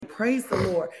Praise the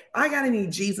Lord. I got any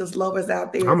Jesus lovers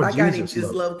out there? I'm If a I got any Jesus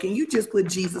Jesus lover. love, can you just put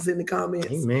Jesus in the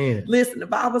comments? Amen. Listen, the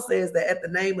Bible says that at the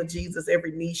name of Jesus,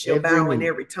 every knee shall Every bow knee. and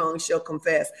every tongue shall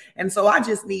confess. And so I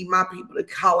just need my people to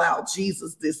call out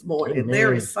Jesus this morning. Amen.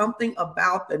 There is something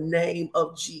about the name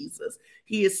of Jesus.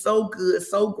 He is so good,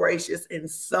 so gracious,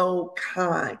 and so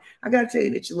kind. I got to tell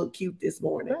you that you look cute this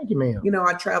morning. Thank you, ma'am. You know,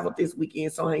 I traveled this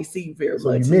weekend, so I ain't see you very So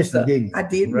much. you missed me, didn't you? I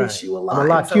did Right. miss you a lot. I'm a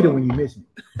lot cuter when you miss me.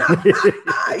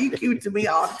 You cute to me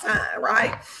all the time,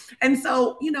 right? And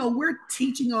so, you know, we're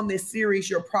teaching on this series,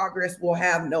 Your Progress Will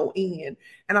Have No End.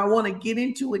 And I want to get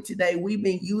into it today. We've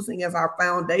been using as our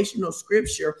foundational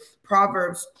scripture,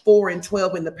 Proverbs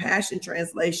 4:12 in the Passion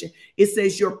Translation. It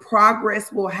says, your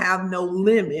progress will have no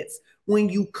limits when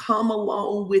you come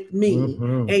along with me,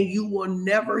 and you will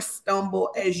never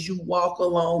stumble as you walk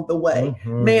along the way.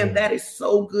 Man, that is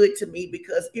so good to me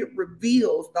because it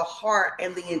reveals the heart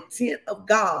and the intent of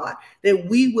God that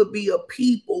we would be a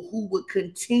people who would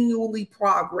continually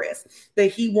progress,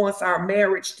 that he wants our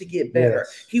marriage to get better.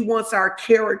 Yes. He wants our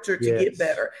character to get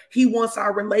better. He wants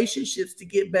our relationships to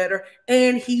get better,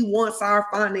 and he wants our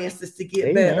finances to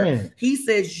get better. He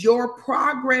says your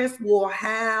progress will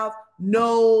have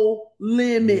no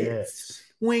limits.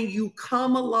 When you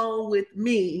come along with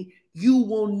me, you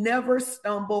will never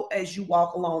stumble as you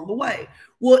walk along the way.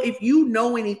 Well, if you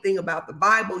know anything about the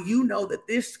Bible, you know that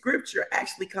this scripture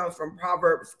actually comes from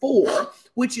Proverbs 4,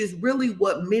 which is really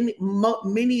what many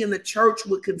in the church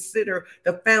would consider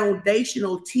the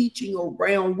foundational teaching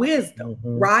around wisdom,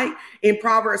 right? In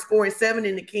Proverbs 4:7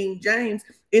 in the King James,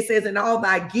 it says, in all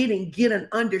thy getting, get an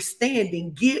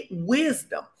understanding, get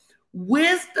wisdom.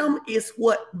 Wisdom is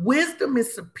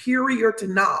superior to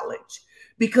knowledge,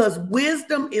 because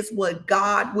wisdom is what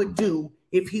God would do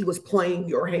if he was playing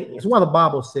your hand. That's why the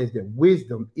Bible says that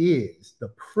wisdom is the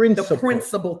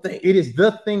principal thing. It is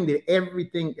the thing that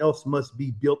everything else must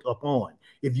be built upon.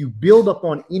 If you build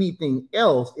upon anything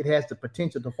else, it has the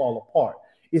potential to fall apart.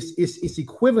 It's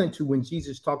equivalent to when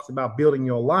Jesus talks about building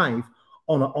your life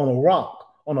on a rock,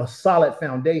 on a solid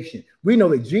foundation. We know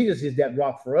that Jesus is that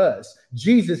rock for us.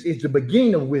 Jesus is the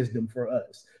beginning of wisdom for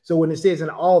us. So when it says in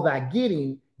all thy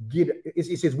getting,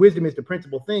 it says wisdom is the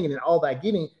principal thing, and in all thy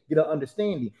getting, get an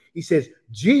understanding. He says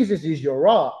Jesus is your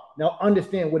rock. Now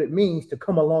understand what it means to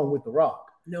come along with the rock.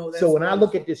 So when I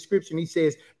look at this scripture, he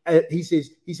says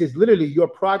literally, your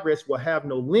progress will have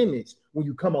no limits when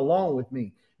you come along with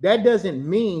me. That doesn't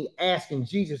mean asking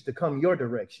Jesus to come your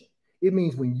direction. It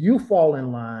means when you fall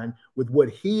in line with what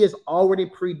he has already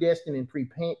predestined and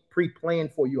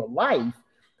pre-planned for your life,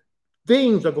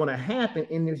 things are going to happen,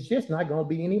 and there's just not going to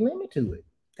be any limit to it.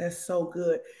 That's so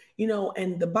good. You know,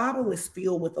 and the Bible is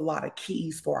filled with a lot of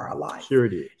keys for our life. Sure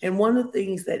it is. And one of the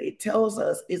things that it tells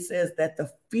us, it says that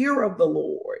the fear of the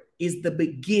Lord is the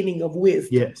beginning of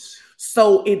wisdom. Yes.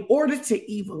 So in order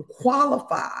to even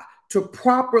qualify to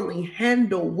properly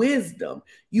handle wisdom,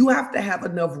 you have to have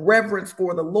enough reverence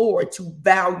for the Lord to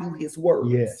value his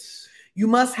words. Yes. You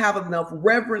must have enough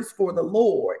reverence for the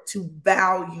Lord to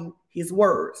value his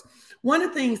words. One of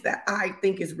the things that I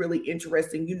think is really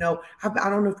interesting, you know, I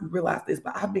don't know if you realize this,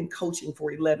 but I've been coaching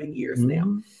for 11 years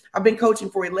now. I've been coaching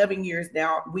for 11 years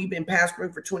now. We've been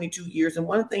pastoring for 22 years. And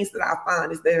one of the things that I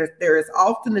find is there is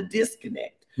often a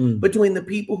disconnect between the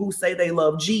people who say they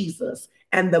love Jesus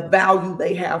and the value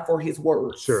they have for his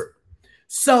words. Sure.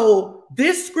 So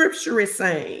this scripture is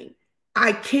saying,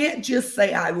 I can't just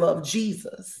say I love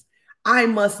Jesus. I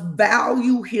must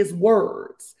value his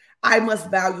words. I must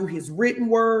value his written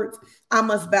words. I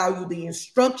must value the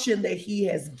instruction that he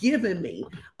has given me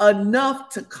enough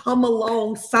to come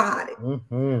alongside it.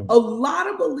 A lot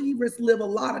of believers live a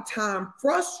lot of time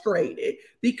frustrated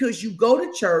because you go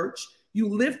to church, you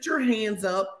lift your hands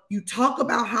up, you talk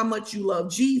about how much you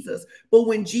love Jesus, but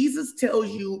when Jesus tells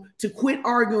you to quit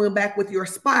arguing back with your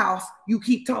spouse, you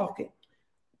keep talking.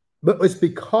 But it's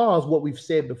because what we've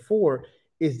said before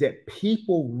is that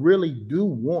people really do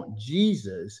want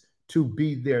Jesus to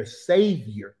be their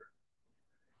savior.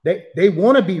 They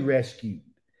want to be rescued.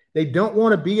 They don't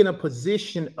want to be in a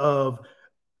position of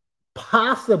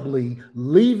possibly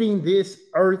leaving this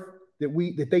earth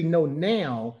that they know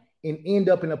now and end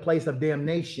up in a place of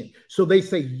damnation. So they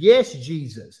say, yes,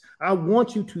 Jesus, I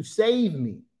want you to save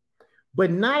me. But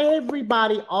not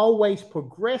everybody always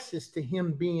progresses to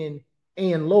him being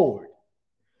and Lord.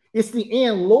 It's the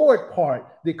and Lord part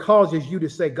that causes you to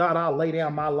say, God, I'll lay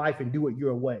down my life and do it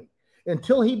your way.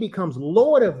 Until he becomes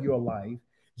Lord of your life,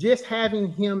 just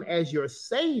having him as your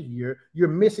savior, you're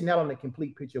missing out on the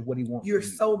complete picture of what he wants. You're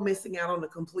so missing out on the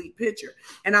complete picture.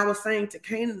 And I was saying to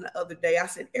Canaan the other day, I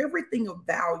said, everything of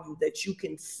value that you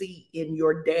can see in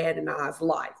your dad and I's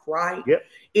life, right? Yep.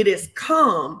 It has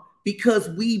come because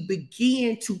we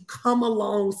begin to come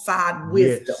alongside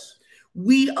wisdom. Yes.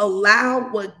 We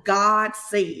allowed what God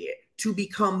said to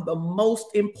become the most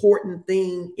important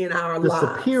thing in our lives.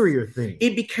 The superior thing.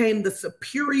 It became the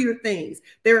superior things.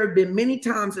 There have been many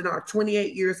times in our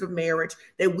 28 years of marriage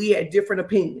that we had different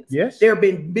opinions. Yes. There have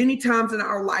been many times in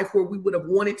our life where we would have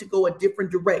wanted to go a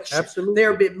different direction. Absolutely. There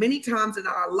have been many times in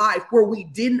our life where we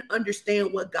didn't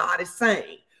understand what God is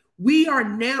saying. We are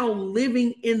now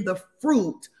living in the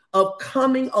fruit of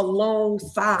coming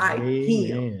alongside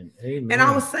him. Amen. And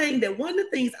I was saying that one of the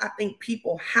things I think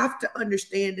people have to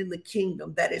understand in the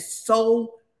kingdom that is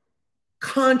so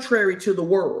contrary to the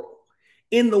world.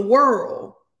 In the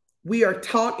world, we are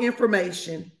taught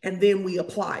information and then we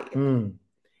apply it.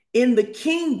 In the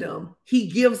kingdom, he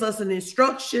gives us an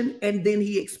instruction and then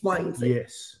he explains it.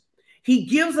 Yes. He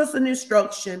gives us an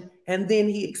instruction and then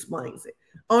he explains it.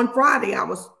 On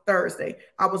Thursday,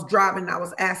 I was driving and I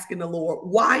was asking the Lord,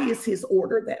 why is his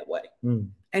order that way?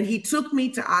 And he took me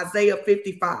to Isaiah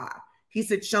 55. He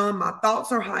said, Sean, my thoughts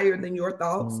are higher than your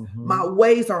thoughts. My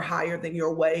ways are higher than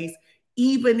your ways.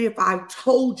 Even if I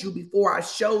told you before I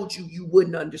showed you, you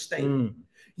wouldn't understand.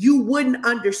 You wouldn't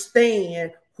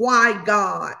understand why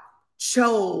God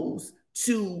chose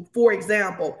to, for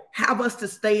example, have us to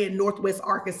stay in Northwest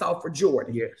Arkansas for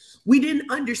Jordan. Yes. We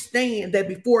didn't understand that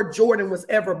before Jordan was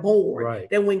ever born,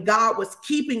 that when God was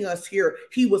keeping us here,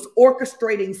 he was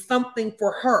orchestrating something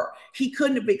for her. He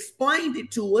couldn't have explained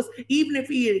it to us. Even if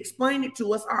he had explained it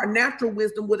to us, our natural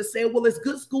wisdom would have said, well, there's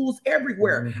good schools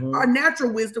everywhere. Our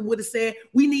natural wisdom would have said,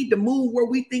 we need to move where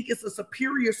we think it's a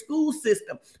superior school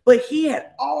system. But he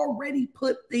had already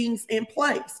put things in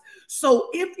place. So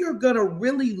if you're going to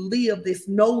really live this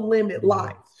no limit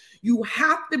life, you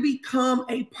have to become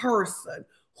a person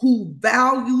who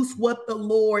values what the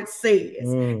Lord says.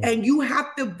 And you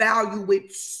have to value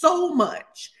it so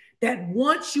much that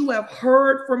once you have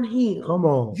heard from him,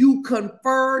 you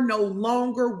confer no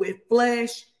longer with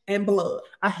flesh and blood.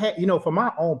 I had, for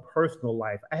my own personal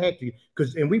life, I had to,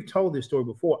 and we've told this story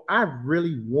before, I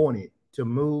really wanted to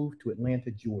move to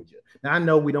Atlanta, Georgia. Now I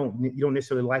know you don't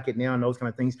necessarily like it now and those kind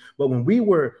of things, but when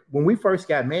we first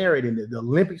got married and the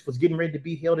Olympics was getting ready to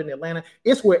be held in Atlanta,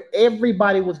 it's where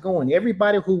everybody was going.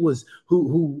 Everybody who was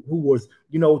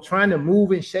trying to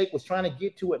move and shake was trying to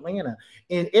get to Atlanta.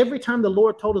 And every time the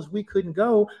Lord told us we couldn't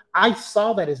go, I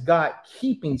saw that as God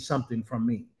keeping something from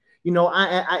me.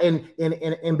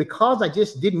 And because I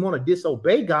just didn't want to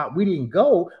disobey God, we didn't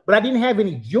go, but I didn't have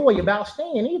any joy about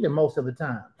staying either most of the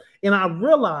time. And I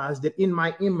realized that in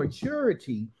my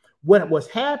immaturity, what was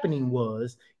happening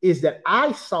is that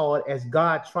I saw it as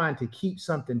God trying to keep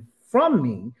something from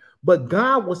me, but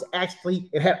God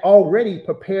it had already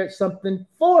prepared something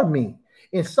for me.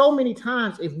 And so many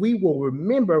times, if we will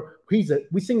remember, we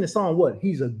sing the song, what?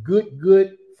 He's a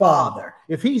good father.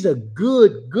 If he's a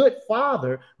good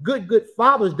father, good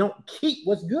fathers don't keep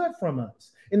what's good from us.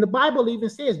 And the Bible even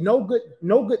says no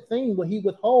good thing will he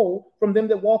withhold from them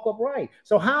that walk upright.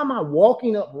 So how am I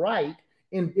walking upright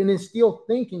and then still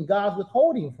thinking God's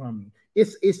withholding from me?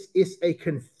 It's a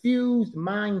confused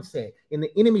mindset. And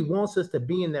the enemy wants us to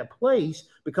be in that place,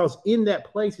 because in that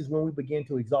place is when we begin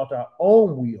to exalt our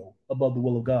own will above the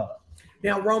will of God.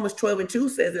 Now, Romans 12:2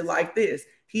 says it like this.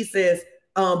 He says,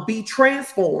 be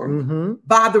transformed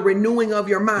by the renewing of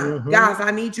your mind. Guys,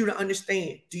 I need you to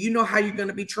understand. Do you know how you're going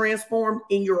to be transformed?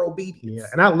 In your obedience. Yeah,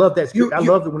 and I love that. I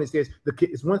love it when it says,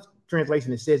 it's one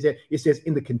translation that says that, it says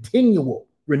in the continual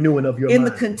renewing of your mind. In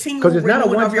the continual renewing not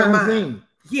a of your mind. Thing.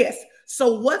 Yes.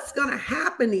 So what's going to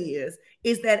happen is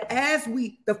that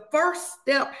the first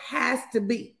step has to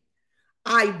be,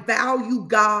 I value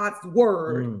God's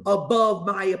word above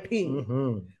my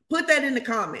opinion. Put that in the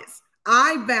comments.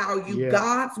 I value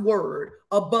God's word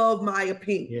above my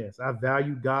opinion. Yes, I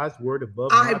value God's word above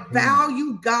my opinion. I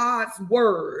value God's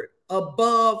word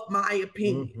above my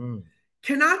opinion.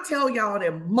 Can I tell y'all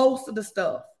that most of the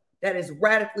stuff that has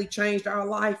radically changed our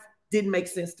life didn't make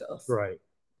sense to us? Right.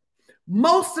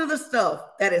 Most of the stuff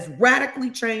that has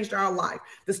radically changed our life,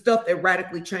 the stuff that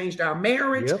radically changed our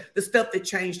marriage, the stuff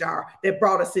that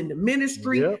brought us into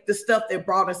ministry, the stuff that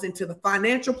brought us into the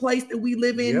financial place that we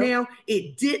live in now,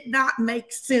 it did not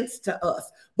make sense to us.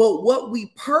 But what we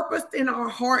purposed in our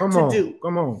heart to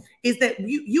do is that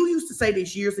you used to say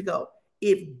this years ago,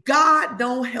 if God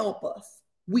don't help us,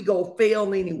 we go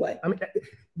fail anyway. I mean,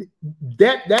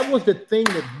 that was the thing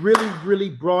that really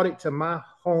brought it to my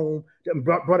home,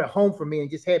 brought it home for me, and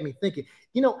just had me thinking,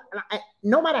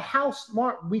 no matter how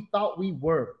smart we thought we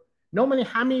were, no matter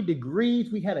how many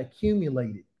degrees we had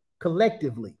accumulated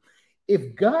collectively,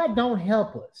 if God don't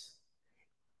help us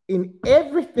in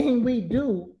everything we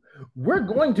do, we're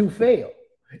going to fail.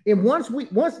 And once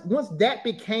that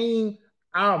became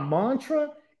our mantra,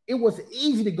 it was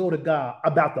easy to go to God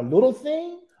about the little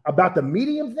thing, about the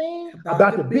medium thing,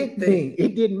 about the big thing.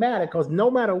 It didn't matter, because no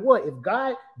matter what, if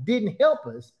God didn't help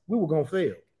us, we were going to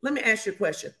fail. Let me ask you a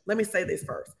question. Let me say this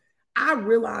first. I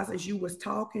realized as you was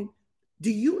talking,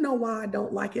 do you know why I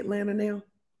don't like Atlanta now?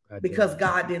 Because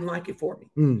God didn't like it for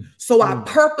me. So I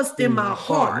purposed in my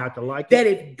heart not to like that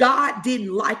if God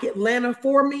didn't like Atlanta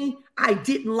for me, I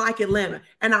didn't like Atlanta.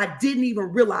 And I didn't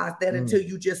even realize that until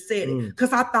you just said it.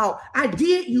 Because I thought I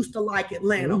did used to like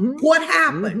Atlanta. What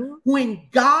happened? When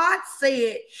God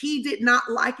said he did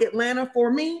not like Atlanta for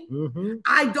me,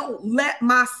 I don't let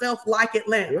myself like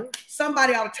Atlanta.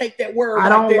 Somebody ought to take that word. I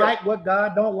don't like what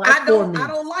God don't like for me. I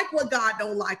don't like what God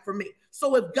don't like for me.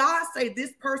 So if God say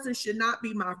this person should not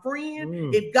be my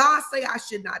friend, if God say I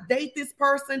should not date this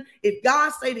person, if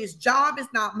God say this job is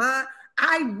not mine,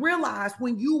 I realized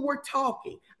when you were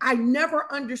talking, I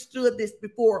never understood this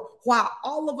before, why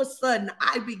all of a sudden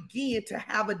I began to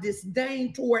have a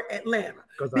disdain toward Atlanta.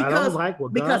 Because I don't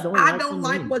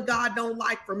like what God don't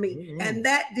like for me. And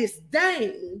that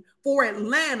disdain for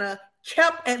Atlanta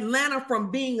kept Atlanta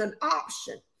from being an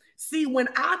option. See, when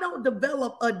I don't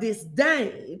develop a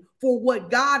disdain for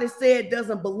what God has said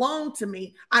doesn't belong to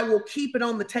me, I will keep it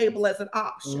on the table as an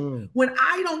option. When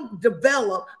I don't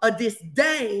develop a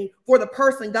disdain for the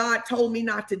person God told me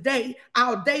not to date,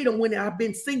 I'll date them when I've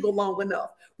been single long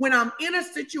enough. When I'm in a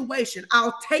situation,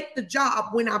 I'll take the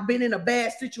job when I've been in a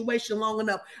bad situation long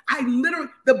enough.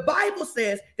 The Bible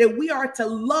says that we are to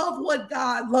love what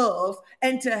God loves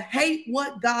and to hate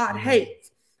what God hates.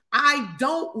 I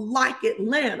don't like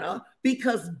Atlanta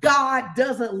because God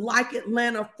doesn't like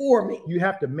Atlanta for me. You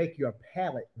have to make your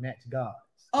palate match God's.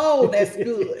 Oh, that's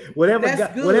good.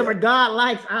 Whatever God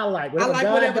likes, I like. Whatever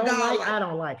God don't like, I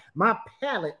don't like. My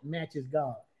palate matches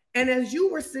God. And as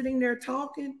you were sitting there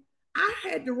talking, I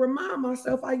had to remind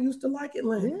myself I used to like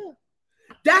Atlanta. Yeah.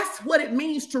 That's what it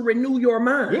means to renew your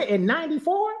mind. Yeah, in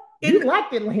 94. You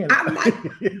liked Atlanta. I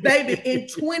like, baby, in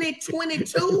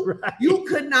 2022, right. You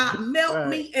could not melt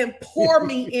me and pour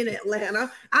me in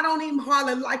Atlanta. I don't even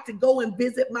hardly like to go and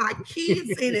visit my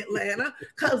kids in Atlanta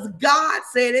because God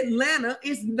said Atlanta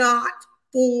is not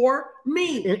for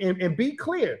me. And be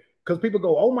clear, because people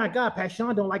go, oh my God, Pastor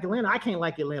Sean don't like Atlanta. I can't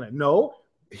like Atlanta. No,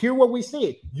 hear what we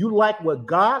said. You like what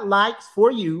God likes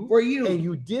for you, and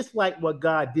you dislike what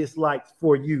God dislikes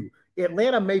for you.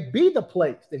 Atlanta may be the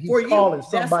place that he's calling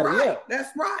somebody else. That's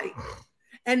right.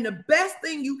 And the best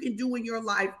thing you can do in your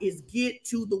life is get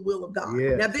to the will of God.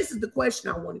 Yes. Now, this is the question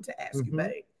I wanted to ask you,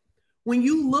 babe. When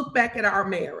you look back at our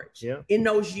marriage in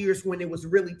those years when it was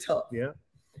really tough,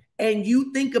 and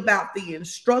you think about the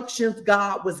instructions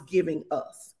God was giving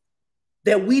us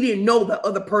that we didn't know the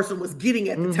other person was getting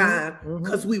at the time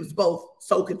because we was both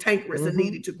so cantankerous and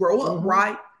needed to grow up,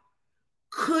 right?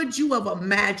 Could you have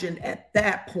imagined at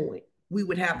that point we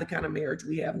would have the kind of marriage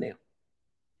we have now?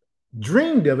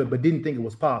 Dreamed of it, but didn't think it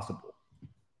was possible.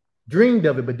 Dreamed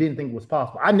of it, but didn't think it was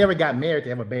possible. I never got married to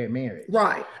have a bad marriage.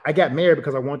 Right. I got married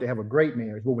because I wanted to have a great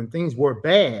marriage. But when things were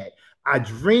bad, I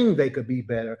dreamed they could be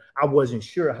better. I wasn't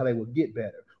sure how they would get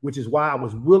better, which is why I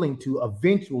was willing to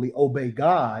eventually obey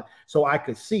God so I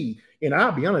could see. And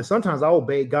I'll be honest, sometimes I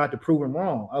obey God to prove him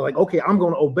wrong. I was like, okay, I'm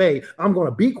going to obey. I'm going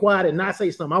to be quiet and not say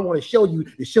something. I want to show you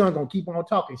that Sean's going to keep on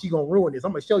talking. She's going to ruin this.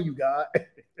 I'm going to show you, God.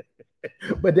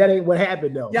 But that ain't what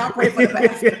happened, though. Y'all pray for the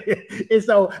pastor. And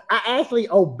so I actually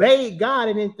obeyed God,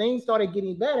 and then things started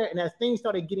getting better. And as things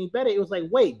started getting better, it was like,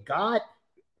 wait, God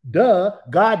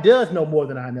does know more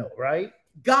than I know, right?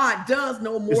 God does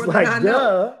know more than I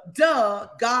know.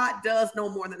 God does know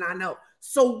more than I know.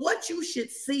 So what you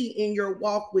should see in your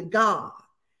walk with God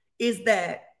is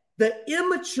that the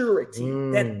immaturity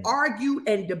that argued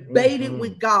and debated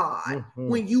with God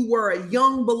when you were a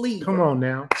young believer, come on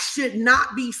now, should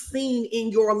not be seen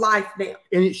in your life now.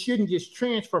 And it shouldn't just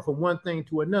transfer from one thing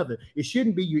to another. It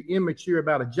shouldn't be you're immature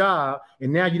about a job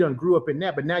and now you done grew up in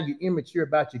that, but now you're immature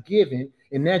about your giving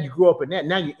and now you grow up in that.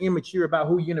 Now you're immature about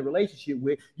who you're in a relationship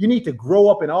with. You need to grow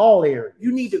up in all areas.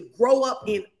 You need to grow up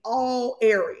in all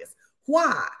areas.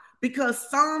 Why? Because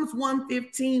Psalms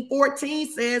 115:14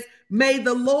 says, may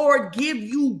the Lord give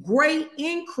you great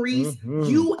increase,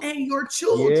 you and your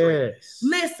children. Yes.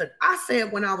 Listen, I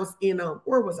said when I was in,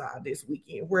 where was I this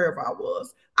weekend? Wherever I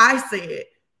was, I said,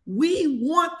 We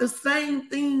want the same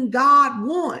thing God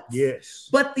wants. Yes.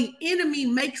 But the enemy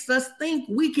makes us think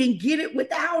we can get it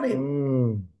without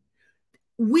him.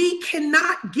 We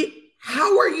cannot get.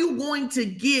 How are you going to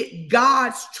get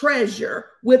God's treasure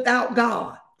without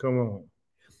God? Come on.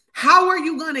 How are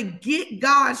you going to get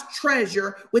God's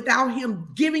treasure without him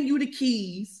giving you the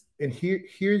keys? And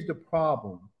here's the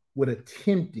problem with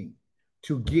attempting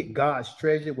to get God's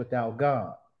treasure without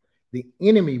God. The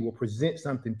enemy will present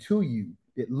something to you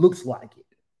that looks like it.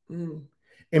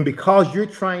 And because you're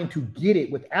trying to get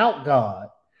it without God,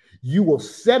 you will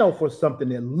settle for something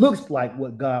that looks like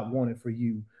what God wanted for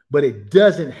you, but it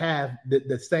doesn't have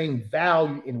the same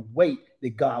value and weight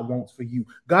that God wants for you.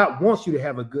 God wants you to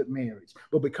have a good marriage,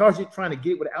 but because you're trying to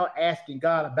get it without asking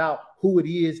God about who it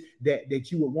is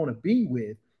that you would want to be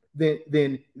with,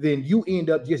 then you end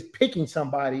up just picking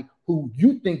somebody who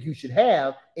you think you should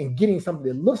have and getting something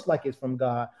that looks like it's from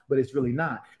God, but it's really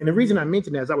not. And the reason I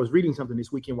mentioned that is I was reading something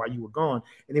this weekend while you were gone,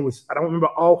 and it was, I don't remember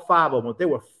all 5 of them. There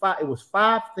were 5. It was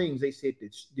 5 things they said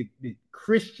that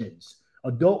Christians,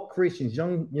 adult Christians,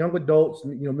 young adults,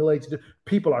 middle-aged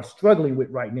people are struggling with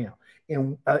right now.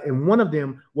 And one of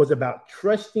them was about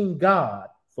trusting God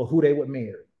for who they would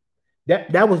marry.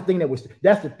 That was the thing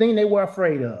that's the thing they were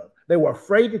afraid of. They were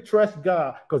afraid to trust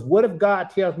God, because what if God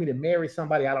tells me to marry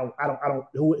somebody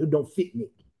who don't fit me?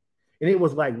 And it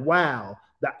was like, wow,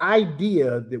 the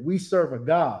idea that we serve a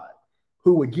God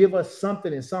who would give us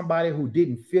something and somebody who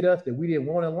didn't fit us, that we didn't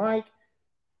want to like,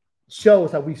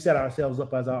 shows how we set ourselves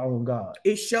up as our own God.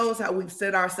 It shows how we've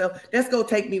set ourselves. That's going to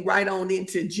take me right on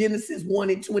into Genesis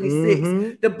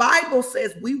 1:26. The Bible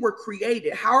says we were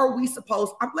created. How are we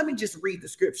supposed? Let me just read the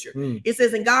scripture. It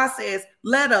says, and God says,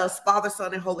 let us, Father,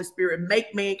 Son, and Holy Spirit,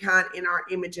 make mankind in our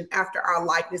image and after our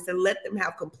likeness, and let them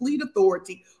have complete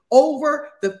authority over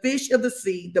the fish of the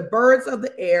sea, the birds of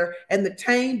the air, and the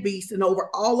tame beasts, and over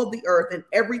all of the earth, and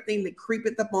everything that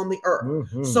creepeth upon the earth.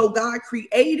 So God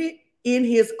created in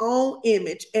his own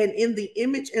image, and in the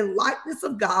image and likeness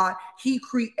of God, he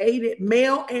created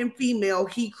male and female.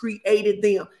 He created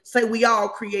them. Say, we all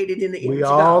created in the image of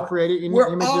God. We all created in the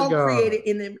image of God. We're all created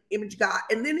in the image of God.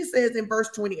 And then it says in verse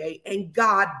 28, and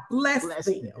God blessed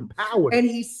them. Empowered. And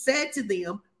he said to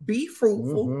them, be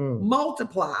fruitful,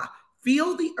 multiply,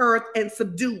 fill the earth and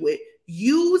subdue it,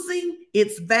 using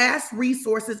its vast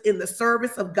resources in the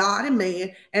service of God and man,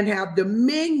 and have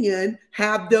dominion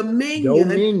yes,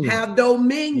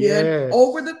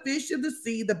 over the fish of the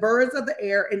sea, the birds of the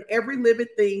air, and every living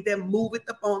thing that moveth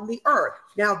upon the earth.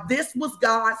 Now, this was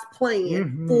God's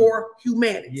plan for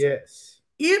humanity. Yes.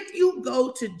 If you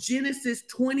go to Genesis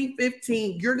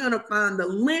 20:15, you're going to find the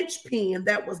linchpin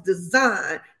that was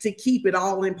designed to keep it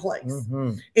all in place.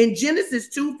 In Genesis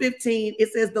 2:15,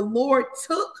 it says, the Lord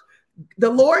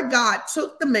God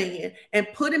took the man and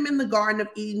put him in the Garden of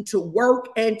Eden to work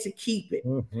and to keep it.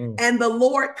 And the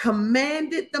Lord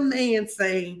commanded the man,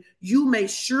 saying, you may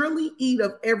surely eat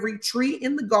of every tree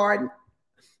in the garden,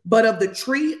 but of the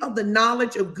tree of the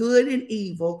knowledge of good and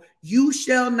evil you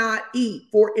shall not eat,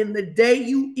 for in the day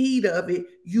you eat of it,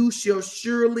 you shall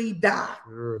surely die.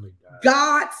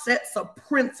 God sets a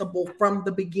principle from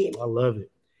the beginning. I love it.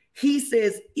 He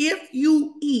says, if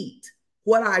you eat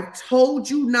what I've told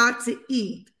you not to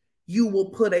eat, you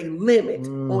will put a limit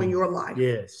on your life.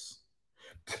 Yes.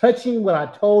 Touching what I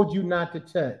told you not to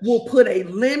touch will put a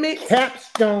limit.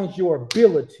 Capstones your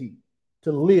ability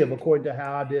to live according to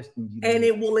how I destined you. And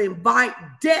it will invite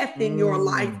death in your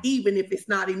life, even if it's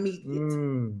not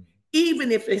immediate.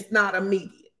 Even if it's not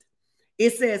immediate.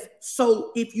 It says,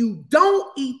 so if you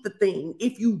don't eat the thing,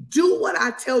 if you do what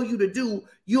I tell you to do,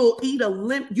 you'll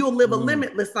live a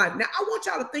limitless life. Now, I want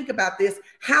y'all to think about this,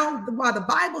 why the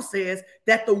Bible says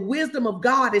that the wisdom of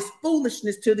God is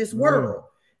foolishness to this world.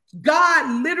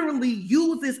 God literally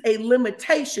uses a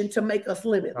limitation to make us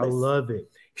limitless. I love it.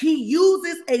 He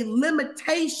uses a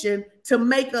limitation to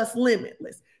make us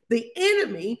limitless. The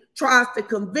enemy tries to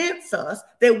convince us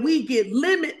that we get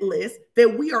limitless,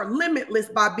 that we are limitless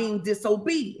by being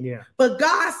disobedient. Yeah. But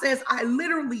God says, I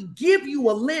literally give you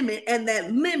a limit, and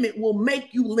that limit will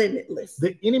make you limitless.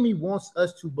 The enemy wants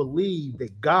us to believe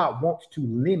that God wants to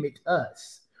limit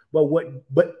us.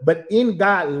 But in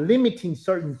God limiting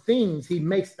certain things, he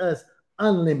makes us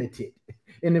unlimited.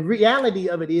 And the reality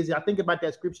of it is, I think about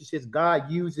that scripture says God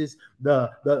uses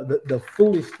the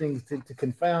foolish things to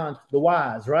confound the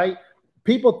wise, right?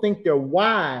 People think they're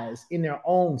wise in their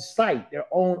own sight, their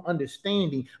own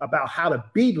understanding about how to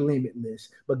be limitless.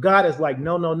 But God is like,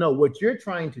 no. What you're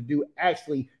trying to do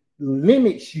actually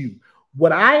limits you.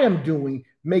 What I am doing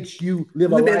makes you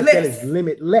live a life that is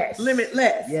limitless.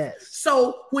 Limitless. Yes.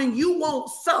 So when you won't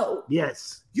sow,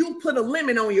 yes, you put a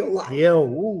limit on your life. Yeah,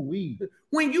 ooh-wee.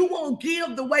 When you won't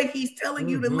give the way he's telling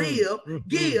you to live,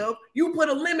 give, you put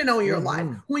a limit on your life.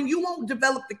 When you won't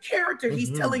develop the character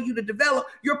he's telling you to develop,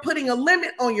 you're putting a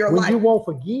limit on your life. When you won't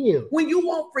forgive. When you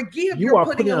won't forgive, you're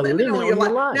putting a limit on your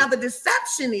life. Now, the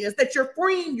deception is that you're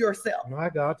freeing yourself. My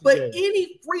God, but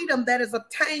any freedom that is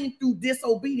obtained through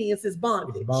disobedience is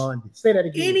bondage. It's bondage. Say that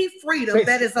again. Any freedom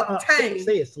that is obtained.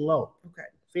 Say it slow. Okay.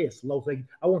 Say it slow.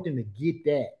 I want them to get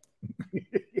that.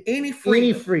 Any freedom.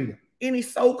 Any freedom. Any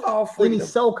so-called freedom. Any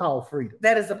so-called freedom.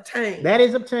 That is obtained. That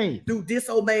is obtained. Through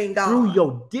disobeying God. Through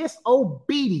your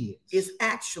disobedience. Is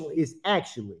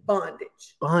actually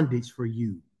bondage. Bondage for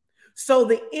you. So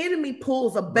the enemy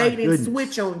pulls a bait and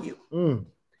switch on you.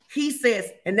 He says,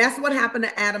 and that's what happened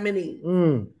to Adam and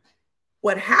Eve.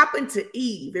 What happened to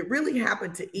Eve, it really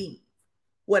happened to Eve.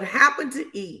 What happened to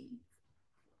Eve,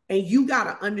 and you got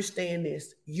to understand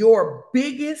this, your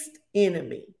biggest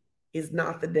enemy is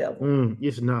not the devil.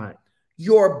 It's not.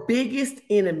 Your biggest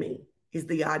enemy is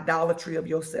the idolatry of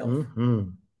yourself.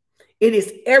 It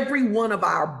is every one of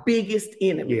our biggest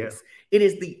enemies. Yeah. It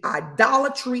is the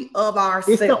idolatry of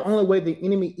ourselves. It's the only way the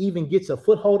enemy even gets a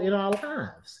foothold in our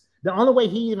lives. The only way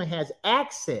he even has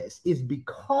access is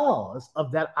because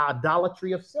of that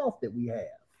idolatry of self that we have.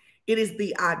 It is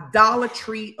the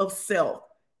idolatry of self.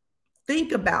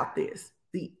 Think about this.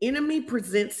 The enemy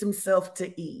presents himself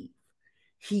to Eve.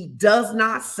 He does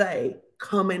not say,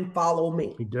 come and follow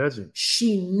me. He doesn't.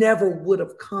 She never would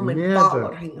have come and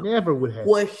followed him. Never would have.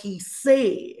 What he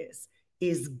says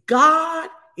is God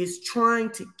is trying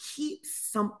to keep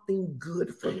something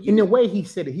good from you. In the way he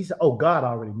said it, he said, oh, God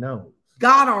already knows.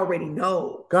 God already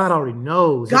knows. God already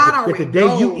knows. God already knows. The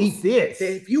day you eat this,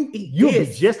 that if you eat you'll be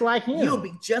just like him. You'll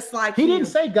be just like him. He didn't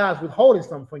say God's withholding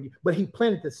something from you, but he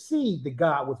planted the seed that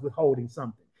God was withholding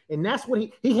something. And that's what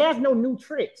he has no new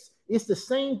tricks. It's the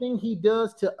same thing he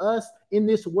does to us in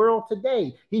this world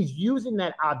today. He's using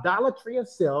that idolatry of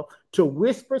self to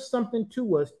whisper something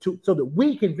to us so that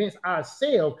we convince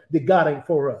ourselves that God ain't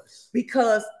for us.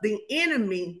 Because the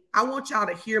enemy, I want y'all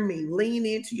to hear me, lean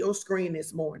into your screen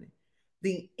this morning.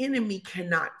 The enemy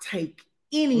cannot take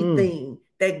anything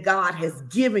that God has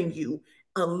given you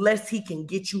unless he can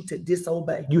get you to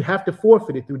disobey. You have to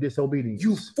forfeit it through disobedience.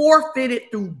 You forfeit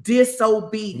it through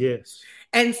disobedience. Yes.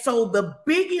 And so the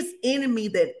biggest enemy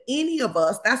that any of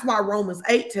us, that's why Romans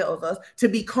 8 tells us to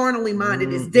be carnally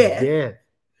minded is death. Yeah.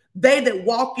 They that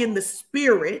walk in the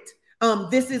spirit,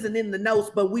 this isn't in the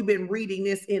notes, but we've been reading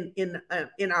this in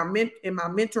my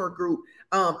mentor group.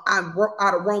 I wrote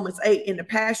out of Romans 8 in the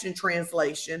Passion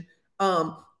Translation.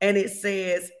 And it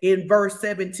says in verse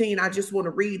 17, I just want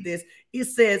to read this. It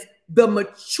says, the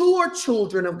mature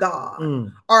children of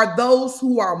God are those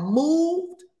who are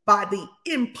moved by the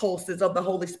impulses of the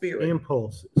Holy Spirit.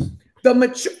 Impulses. The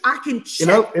mature, I can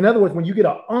check. In other words, when you get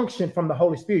an unction from the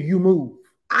Holy Spirit, you move.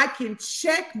 I can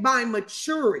check my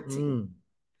maturity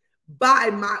by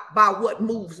what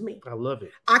moves me. I love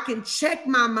it. I can check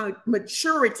my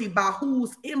maturity by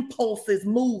whose impulses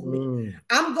move me.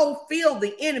 I'm going to feel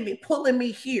the enemy pulling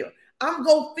me here. I'm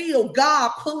going to feel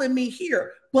God pulling me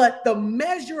here. But the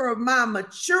measure of my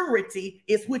maturity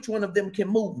is which one of them can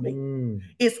move me.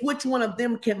 It's which one of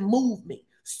them can move me.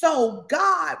 So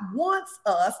God wants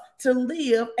us to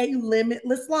live a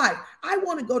limitless life. I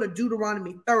want to go to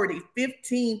Deuteronomy 30,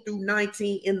 15 through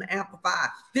 19 in the Amplified.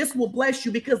 This will bless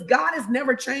you because God has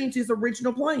never changed his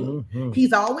original plan.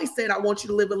 He's always said, I want you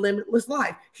to live a limitless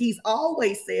life. He's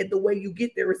always said the way you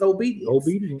get there is obedience.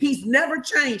 He's never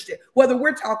changed it. Whether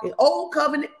we're talking old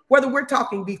covenant, whether we're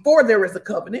talking before there is a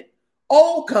covenant,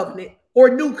 old covenant, or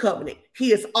new covenant. He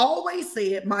has always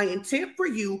said, my intent for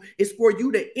you is for you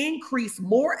to increase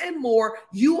more and more,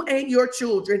 you and your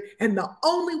children. And the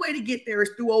only way to get there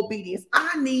is through obedience.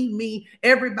 I need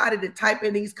everybody to type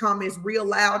in these comments real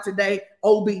loud today.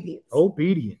 Obedience.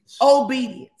 Obedience.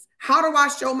 Obedience. How do I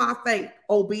show my faith?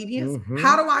 Obedience.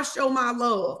 How do I show my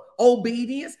love?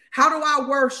 Obedience. How do I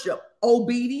worship?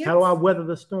 Obedience. How do I weather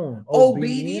the storm?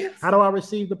 Obedience. How do I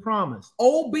receive the promise?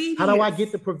 Obedience. How do I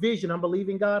get the provision I'm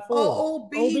believing God for?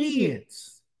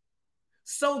 Obedience.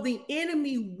 So the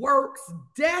enemy works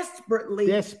desperately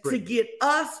to get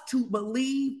us to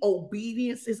believe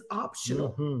obedience is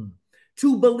optional.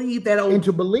 To believe that and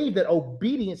to believe that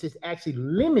obedience is actually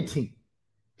limiting.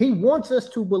 He wants us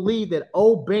to believe that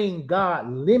obeying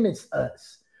God limits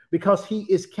us. Because he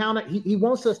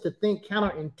wants us to think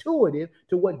counterintuitive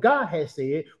to what God has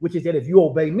said, which is that if you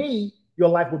obey me, your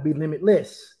life will be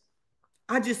limitless.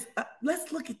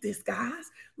 Let's look at this,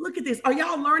 guys. Look at this. Are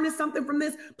y'all learning something from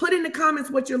this? Put in the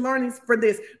comments what you're learning for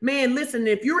this. Man, listen,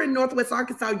 if you're in Northwest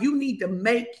Arkansas, you need to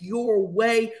make your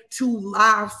way to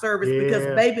live service because,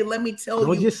 baby, let me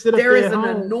tell you, there is an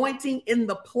anointing in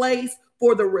the place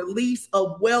for the release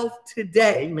of wealth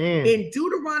today. Amen. In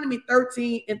Deuteronomy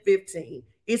 13 and 15,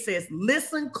 it says,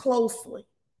 listen closely.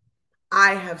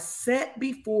 I have set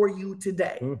before you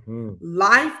today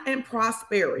life and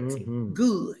prosperity,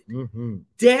 good,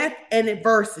 death and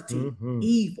adversity,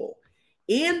 evil.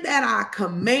 In that I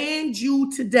command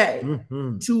you today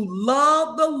to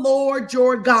love the Lord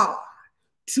your God,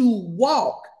 to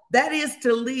walk, that is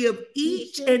to live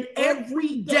each and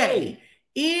every day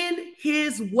in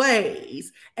his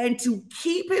ways, and to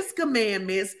keep his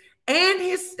commandments and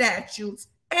his statutes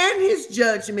and his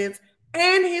judgments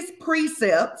and his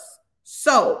precepts.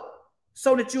 So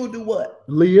that you'll do what?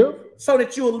 Live. So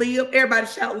that you'll live. Everybody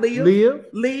shout live. Live.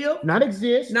 Live. Not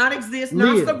exist. Not exist.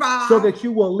 Live. Not survive. So that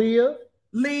you will live.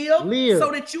 Live. Live.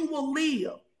 So that you will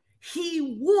live.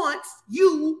 He wants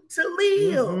you to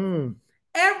live.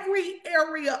 Every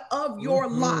area of your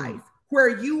life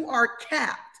where you are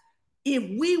capped, if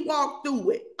we walk through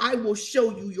it, I will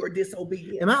show you your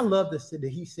disobedience. And I love this that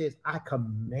he says, I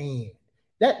command.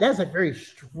 That's a very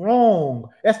strong,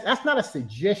 that's not a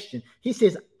suggestion. He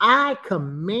says, I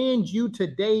command you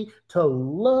today to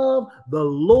love the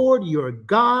Lord your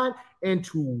God and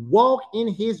to walk in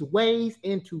his ways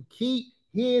and to keep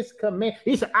his command.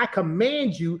 He said, I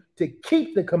command you to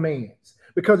keep the commands.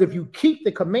 Because if you keep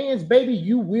the commands, baby,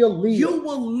 you will live. You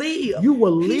will live. You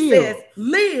will live. He says,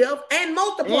 live and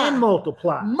multiply. And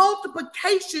multiply.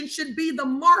 Multiplication should be the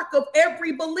mark of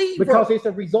every believer. Because it's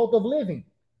a result of living.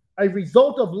 A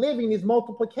result of living is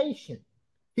multiplication.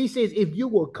 He says, if you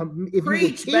will keep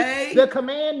the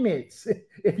commandments,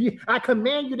 I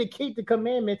command you to keep the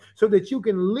commandments so that you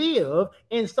can live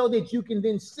and so that you can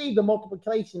then see the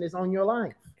multiplication that's on your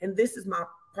life. And this is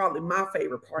probably my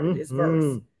favorite part of this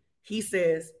verse. He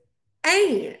says,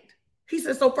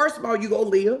 so first of all, you go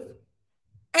live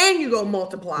and you go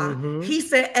multiply. He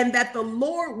said, and that the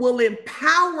Lord will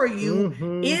empower you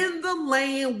in the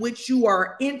land which you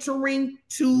are entering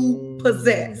to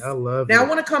possess. I love now, it. I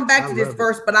want to come back to this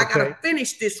verse, but I got to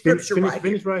finish this scripture right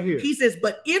here. He says,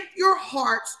 but if your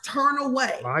hearts turn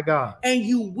away, my God, and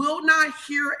you will not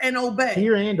hear and obey,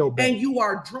 and you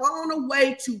are drawn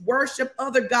away to worship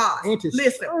other gods, and to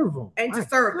serve them. And to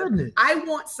serve them. I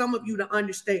want some of you to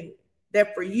understand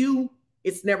that for you,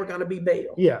 it's never going to be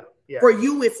Baal. Yeah. For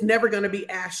you, it's never going to be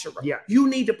Asherah. Yeah. You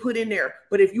need to put in there.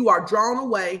 But if you are drawn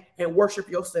away and worship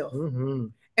yourself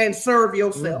and serve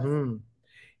yourself,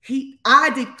 I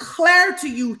declare to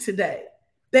you today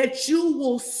that you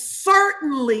will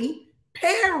certainly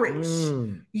perish.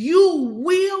 You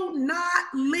will not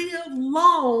live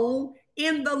long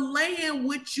in the land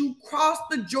which you crossed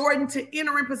the Jordan to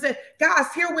enter and possess. Guys,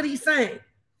 hear what he's saying.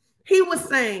 He was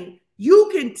saying,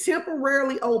 you can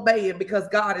temporarily obey him because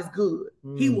God is good.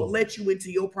 He will let you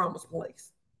into your promised place.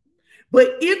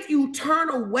 But if you turn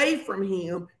away from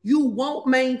him, you won't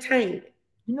maintain it.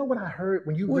 You know what I heard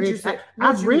when you read?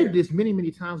 I've read this many, many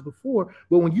times before,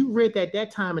 but when you read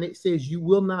that time and it says you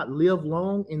will not live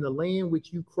long in the land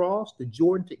which you crossed the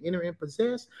Jordan to enter and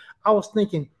possess, I was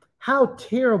thinking, how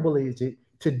terrible is it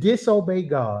to disobey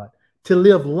God, to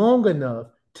live long enough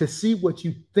to see what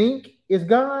you think is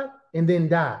God and then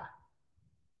die?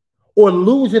 Or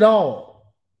lose it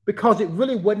all because it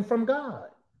really wasn't from God.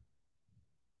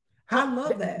 I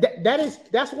love that.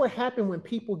 That's what happened when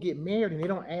people get married and they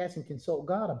don't ask and consult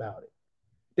God about it.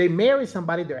 They marry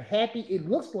somebody, they're happy, it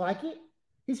looks like it.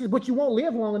 He says, but you won't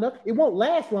live long enough. It won't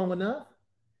last long enough.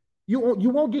 You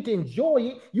won't get to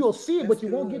enjoy it. You'll see it, but you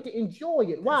won't get to enjoy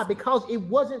it. Why? Because it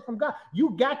wasn't from God.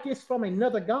 You got this from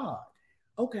another God.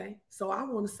 Okay, so I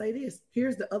want to say this.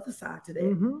 Here's the other side to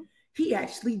that. He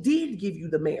actually did give you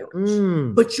the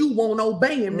marriage, but you won't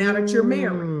obey him now that you're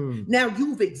married. Now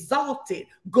you've exalted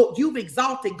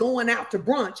going out to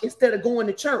brunch instead of going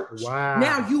to church. Wow.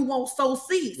 Now you won't sow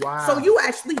seeds. Wow. So you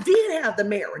actually did have the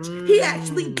marriage. He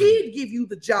actually did give you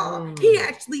the job. He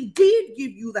actually did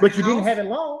give you the house. But you didn't have it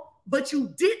long. But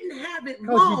you didn't have it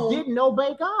long. Because you didn't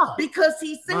obey God. Because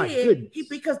he said,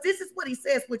 because this is what he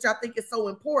says, which I think is so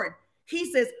important.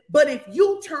 He says, but if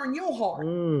you turn your heart,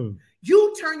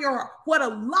 what a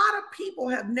lot of people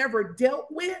have never dealt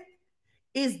with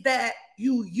is that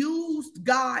you used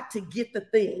God to get the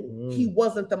thing. He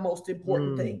wasn't the most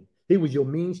important thing. He was your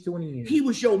means to an end. He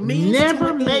was your means Never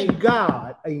to an make end.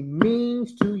 God a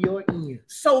means to your end.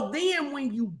 So then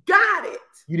when you got it,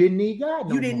 you didn't need God.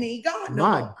 You didn't need God.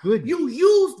 My goodness. You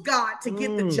used God to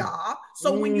get the job.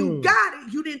 So when you got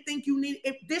it, you didn't think you needed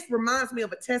it. This reminds me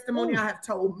of a testimony I have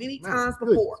told many times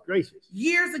before. Gracious.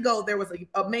 Years ago, there was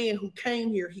a man who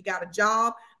came here. He got a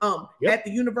job at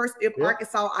the University of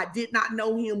Arkansas. I did not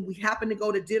know him. We happened to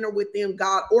go to dinner with them.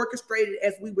 God orchestrated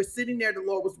as we were sitting there. The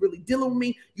Lord was really dealing with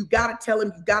me. You got to tell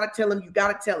him. You got to tell him. You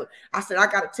got to tell him. I said, I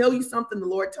got to tell you something. The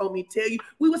Lord told me to tell you.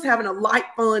 We was having a light,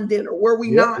 fun dinner. Were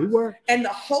we not? We were. And the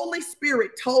Holy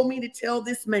Spirit told me to tell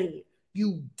this man,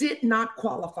 you did not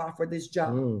qualify for this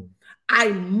job.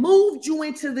 I moved you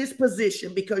into this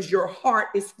position because your heart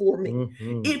is for me.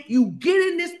 If you get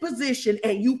in this position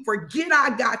and you forget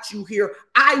I got you here,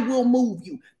 I will move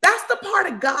you. That's the part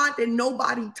of God that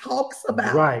nobody talks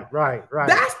about. Right.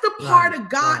 That's the part of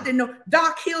God that no.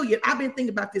 Doc Hilliard, I've been thinking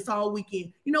about this all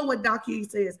weekend. You know what Doc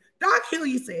Hilliard says? Doc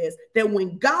Hilliard says that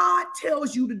when God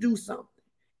tells you to do something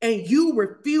and you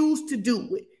refuse to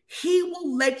do it, he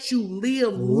will let you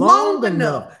live long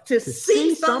enough to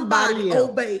see somebody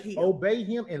obey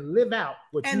him and live out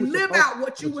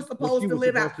what you were supposed to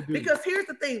live out. Because here's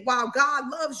the thing, while God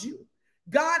loves you,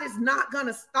 God is not going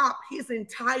to stop his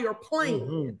entire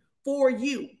plan for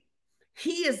you.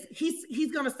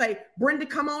 He's going to say, Brenda,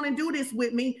 come on and do this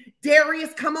with me.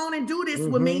 Darius, come on and do this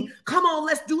with me. Come on,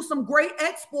 let's do some great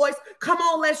exploits. Come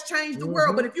on, let's change the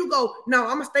world. But if you go, no,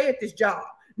 I'm going to stay at this job.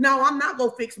 No, I'm not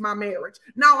going to fix my marriage.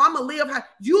 No, I'm going to live.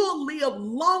 You'll live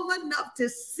long enough to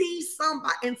see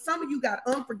somebody. And some of you got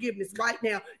unforgiveness right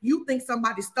now. You think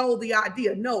somebody stole the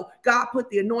idea. No, God put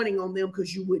the anointing on them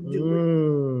because you wouldn't do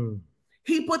it.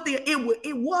 He put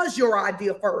it was your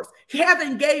idea first.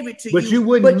 Heaven gave it to you. But you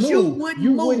wouldn't move.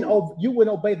 You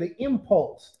wouldn't obey the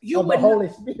impulse of the Holy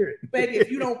Spirit. Baby,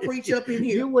 if you don't preach up in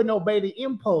here. You wouldn't obey the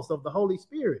impulse of the Holy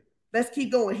Spirit. Let's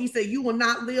keep going. He said, you will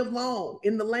not live long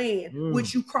in the land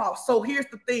which you cross. So here's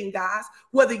the thing, guys.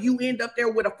 Whether you end up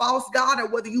there with a false God or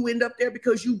whether you end up there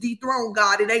because you dethrone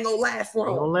God, it ain't going to last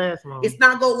long. It's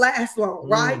not going to last long,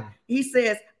 right? He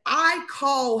says, I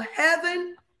call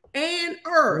heaven and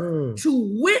earth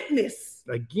to witness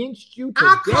against you today.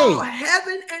 I call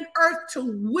heaven and earth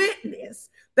to witness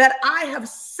that I have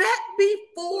set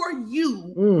before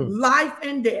you life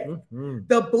and death,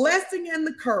 the blessing and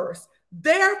the curse.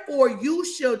 Therefore, you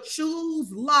shall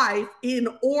choose life in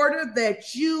order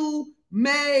that you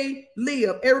may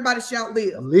live. Everybody shout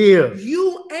live. Live.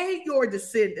 You and your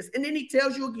descendants. And then he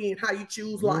tells you again how you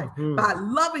choose life. By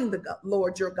loving the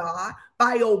Lord your God,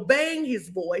 by obeying his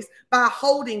voice, by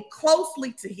holding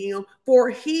closely to him, for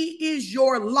he is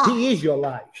your life. He is your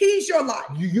life. He's your life.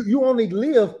 You only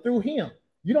live through him.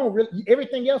 You don't really,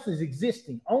 everything else is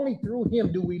existing. Only through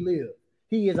him do we live.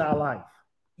 He is our life.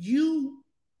 You,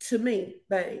 to me,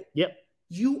 babe. Yep.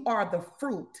 You are the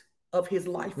fruit of his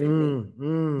life in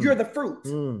me. You're the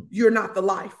fruit. You're not the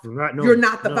life. You're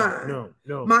not the vine.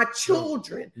 No. My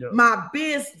children, my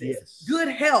business, good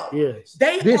health.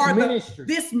 They are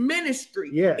this ministry.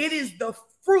 It is the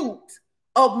fruit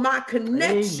of my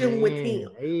connection with him.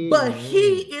 But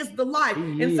he is the life.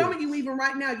 And some of you, even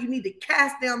right now, you need to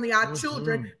cast down the our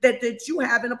children that you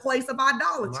have in a place of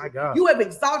idolatry. You have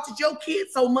exalted your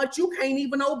kids so much you can't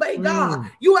even obey God.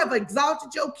 You have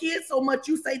exalted your kids so much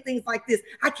you say things like this: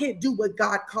 I can't do what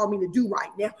God called me to do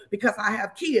right now because I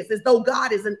have kids, as though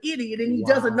God is an idiot and he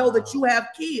doesn't know that you have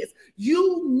kids.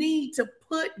 You need to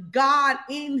put God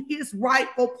in his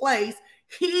rightful place.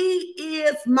 He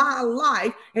is my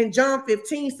life. And John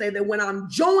 15 said that when I'm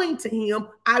joined to him,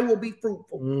 I will be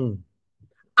fruitful.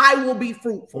 I will be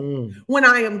fruitful. When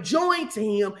I am joined to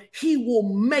him, he will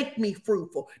make me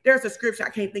fruitful. There's a scripture, I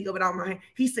can't think of it on my hand.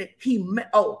 He said,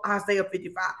 Isaiah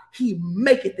 55, he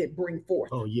maketh it bring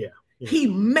forth. He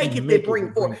maketh it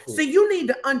bring forth. See, you need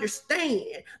to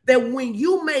understand that when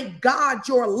you make God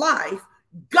your life,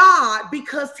 God,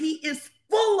 because he is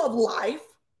full of life,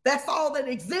 that's all that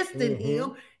exists in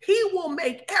him, he will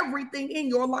make everything in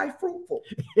your life fruitful.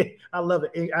 I love it.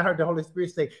 And I heard the Holy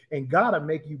Spirit say, and God will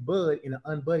make you bud in an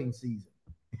unbudding season.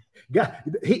 God,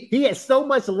 he has so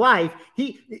much life.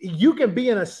 You can be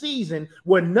in a season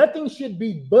where nothing should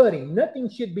be budding, nothing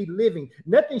should be living,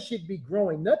 nothing should be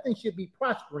growing, nothing should be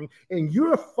prospering, and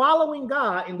you're following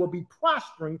God and will be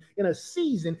prospering in a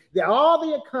season that all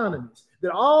the economists,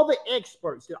 that all the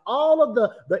experts, that all of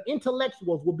the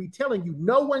intellectuals will be telling you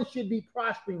no one should be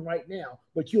prospering right now,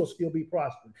 but you'll still be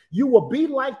prospering. You will be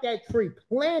like that tree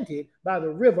planted by the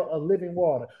river of living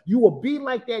water. You will be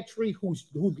like that tree whose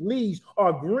leaves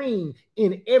are green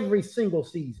in every single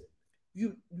season.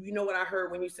 You know what I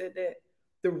heard when you said that?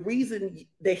 The reason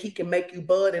that he can make you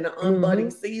bud in an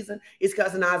unbudding season is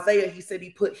because in Isaiah, he said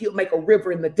he'll make a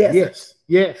river in the desert.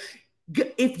 Yes.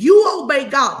 If you obey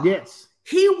God, yes,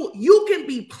 you can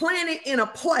be planted in a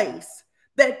place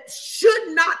that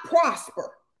should not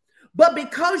prosper. But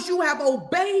because you have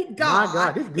obeyed God, my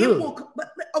God, this good. It will. But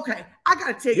okay, I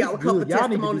gotta tell y'all a couple of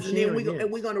testimonies, and then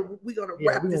we're gonna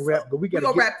wrap this up. We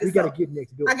gotta get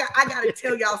next door. I gotta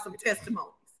tell y'all some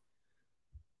testimonies.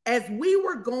 As we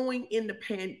were going in the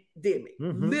pandemic,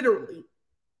 literally,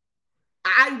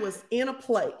 I was in a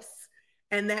place,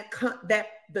 and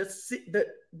the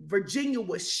Virginia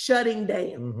was shutting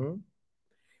down.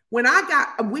 When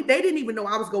they didn't even know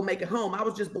I was going to make it home. I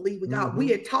was just believing God. We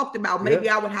had talked about maybe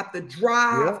I would have to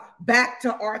drive back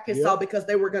to Arkansas because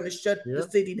they were going to shut the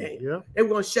city down. They were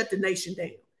going to shut the nation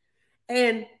down.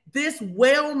 And this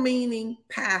well-meaning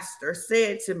pastor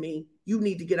said to me, you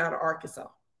need to get out of Arkansas.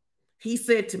 He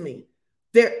said to me,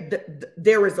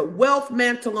 there is a wealth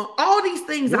mantle on all these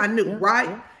things I knew, right?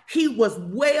 Yeah. He was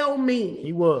well-meaning.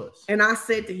 He was. And I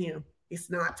said to him, it's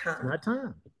not time. It's not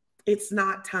time. It's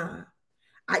not time.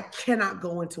 I cannot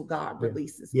go until God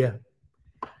releases me. Yeah.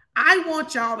 I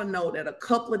want y'all to know that a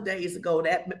couple of days ago,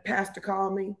 that pastor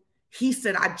called me. He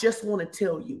said, I just want to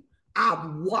tell you,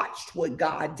 I've watched what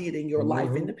God did in your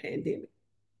life in the pandemic.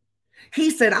 He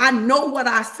said, I know what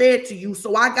I said to you,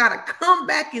 so I got to come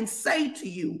back and say to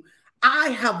you, I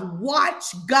have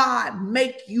watched God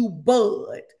make you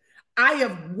bud. I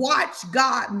have watched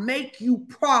God make you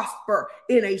prosper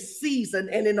in a season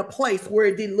and in a place where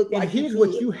it didn't look like. And here's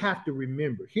what you have to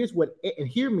remember. And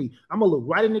hear me. I'm going to look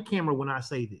right in the camera when I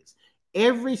say this.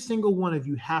 Every single one of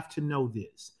you have to know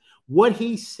this. What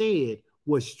he said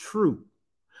was true,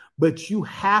 but you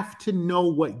have to know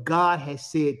what God has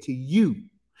said to you,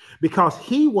 because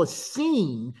he was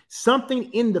seeing something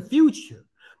in the future,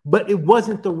 but it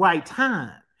wasn't the right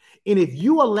time. And if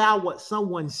you allow what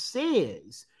someone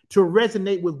says to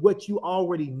resonate with what you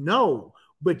already know,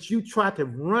 but you try to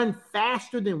run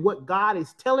faster than what God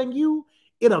is telling you,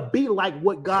 it'll be like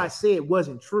what God said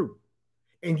wasn't true.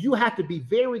 And you have to be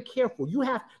very careful.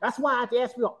 That's why I have to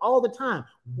ask you all the time,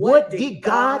 what did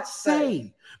God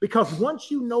say? Because once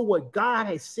you know what God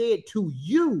has said to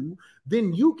you,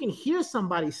 then you can hear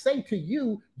somebody say to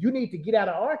you, you need to get out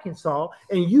of Arkansas,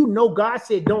 and you know God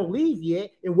said don't leave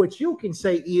yet. And what you can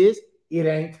say is, it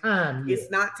ain't time yet.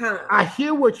 It's not time. I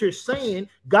hear what you're saying.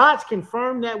 God's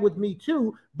confirmed that with me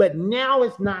too, but now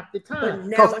is not the time.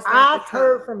 Because I've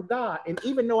heard from God, and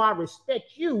even though I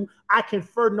respect you, I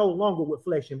confer no longer with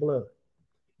flesh and blood.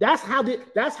 That's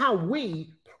how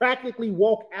we practically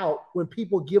walk out when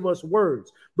people give us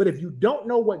words. But if you don't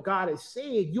know what God has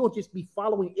said, you'll just be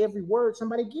following every word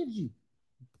somebody gives you.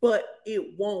 But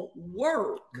it won't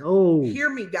work. No. Hear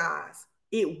me, guys.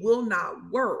 It will not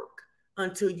work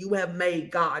until you have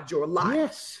made God your life.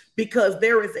 Yes. Because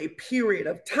there is a period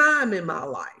of time in my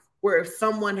life where if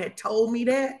someone had told me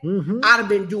that, I'd have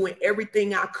been doing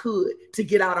everything I could to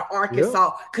get out of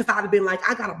Arkansas, because I'd have been like,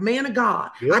 I got a man of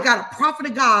God. I got a prophet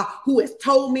of God who has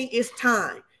told me it's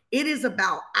time. It is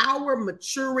about our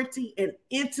maturity and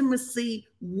intimacy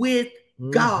with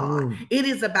God. It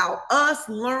is about us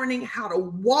learning how to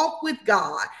walk with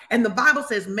God. And the Bible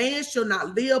says, man shall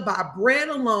not live by bread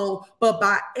alone, but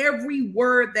by every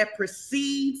word that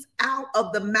proceeds out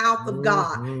of the mouth of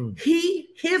God.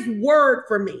 His word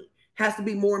for me has to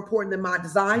be more important than my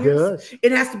desires. Yes.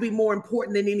 It has to be more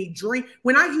important than any dream.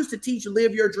 When I used to teach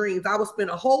Live Your Dreams, I would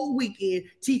spend a whole weekend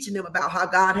teaching them about how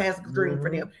God has a dream for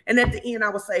them. And at the end, I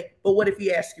would say, but what if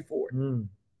he asks you for it?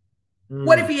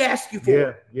 What if he asks you for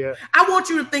it? Yeah. I want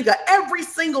you to think of every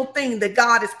single thing that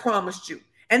God has promised you.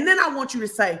 And then I want you to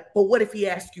say, but what if he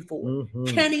asks you for it?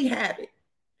 Can he have it?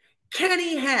 Can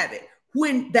he have it?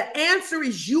 When the answer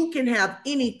is you can have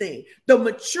anything. The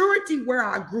maturity where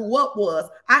I grew up was,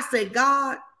 I said,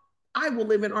 God, I will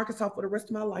live in Arkansas for the rest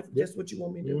of my life if that's what you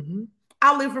want me to do.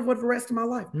 I'll live for the rest of my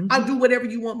life. I'll do whatever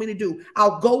you want me to do.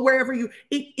 I'll go wherever you.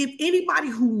 If anybody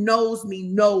who knows me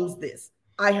knows this,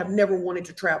 I have never wanted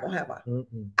to travel, have I?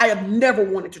 I have never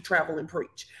wanted to travel and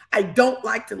preach. I don't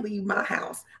like to leave my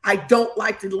house. I don't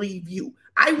like to leave you.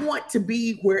 I want to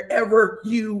be wherever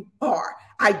you are.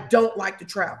 I don't like to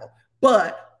travel.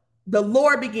 But the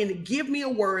Lord began to give me a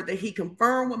word that he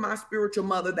confirmed with my spiritual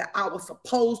mother that I was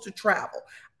supposed to travel.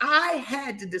 I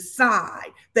had to decide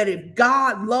that if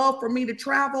God loved for me to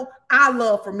travel, I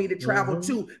love for me to travel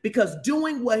too, because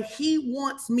doing what he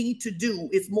wants me to do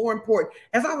is more important.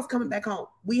 As I was coming back home,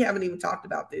 we haven't even talked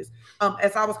about this.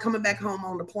 As I was coming back home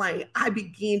on the plane, I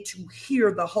began to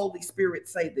hear the Holy Spirit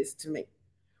say this to me.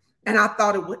 And I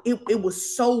thought it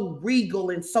was so regal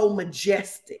and so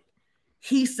majestic.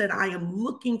 He said, I am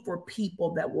looking for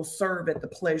people that will serve at the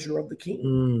pleasure of the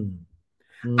King.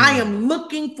 I am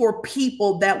looking for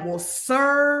people that will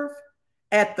serve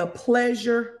at the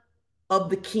pleasure of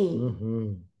the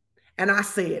king. And I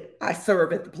said, I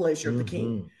serve at the pleasure of the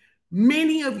king.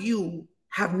 Many of you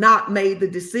have not made the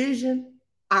decision.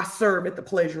 I serve at the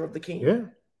pleasure of the king. Yeah.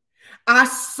 I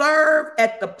serve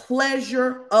at the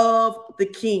pleasure of the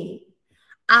king.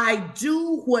 I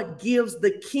do what gives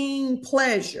the king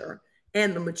pleasure,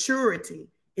 and the maturity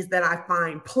is that I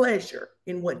find pleasure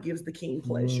in what gives the king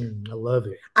pleasure. I love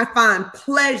it. I find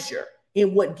pleasure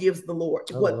in what gives the Lord,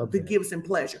 what gives him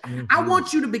pleasure. I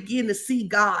want you to begin to see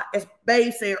God, as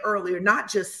Babe said earlier, not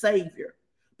just Savior,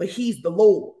 but he's the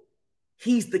Lord.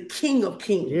 He's the King of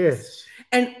Kings. Yes.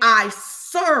 And I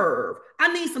serve.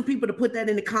 I need some people to put that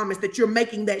in the comments that you're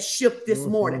making that shift this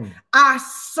morning. I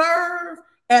serve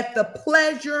at the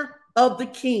pleasure of the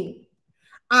king.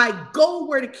 I go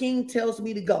where the king tells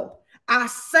me to go. I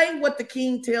say what the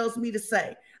king tells me to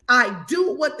say. I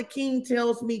do what the king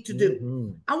tells me to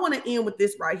do. I want to end with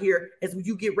this right here as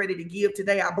you get ready to give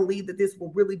today. I believe that this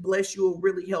will really bless you, will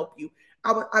really help you.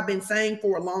 I've been saying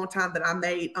for a long time that I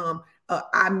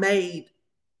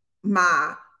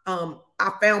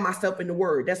found myself in the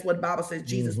word. That's what the Bible says.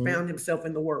 Jesus found himself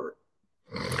in the word.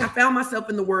 I found myself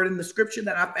in the word, and the scripture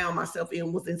that I found myself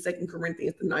in was in 2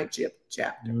 Corinthians, the 9th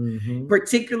chapter,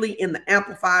 particularly in the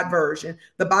Amplified version.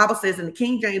 The Bible says in the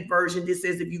King James version, it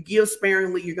says, if you give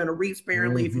sparingly, you're going to reap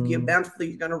sparingly. If you give bountifully,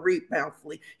 you're going to reap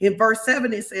bountifully. In verse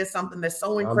 7, it says something that's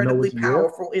so incredibly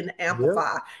powerful in the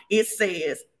Amplified. It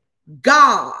says,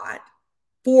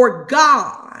 for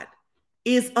God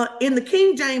is, in the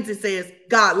King James, it says,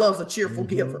 God loves a cheerful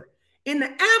giver. In the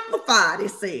Amplified,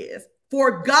 it says,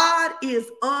 for God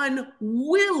is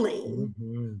unwilling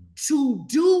to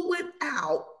do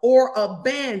without or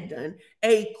abandon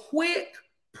a quick,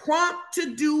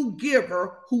 prompt-to-do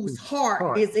giver whose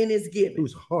heart is in his giving.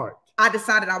 Whose heart. I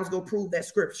decided I was going to prove that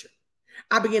scripture.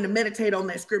 I began to meditate on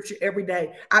that scripture every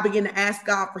day. I began to ask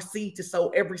God for seed to sow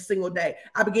every single day.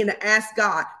 I began to ask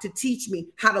God to teach me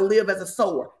how to live as a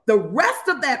sower. The rest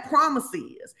of that promise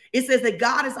is, it says that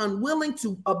God is unwilling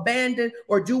to abandon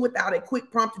or do without a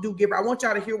quick, prompt-to-do giver. I want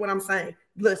y'all to hear what I'm saying.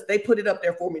 Listen, they put it up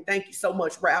there for me. Thank you so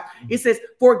much, Ralph. It says,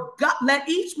 for God, let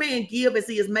each man give as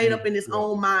he is made up in his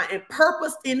own mind and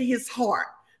purposed in his heart,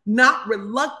 not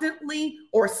reluctantly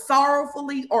or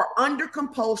sorrowfully or under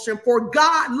compulsion, for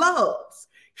God loves.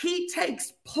 He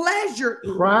takes pleasure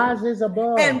in prizes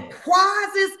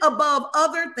above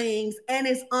other things and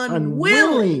is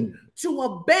unwilling to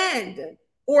abandon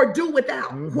or do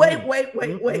without.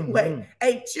 Wait.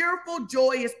 A cheerful,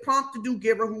 joyous, prompt-to-do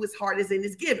giver whose heart is in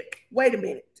his giving. Wait a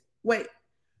minute.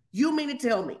 You mean to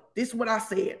tell me, this is what I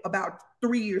said about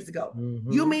 3 years ago.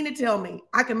 You mean to tell me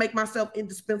I can make myself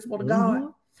indispensable to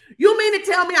God? You mean to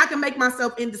tell me I can make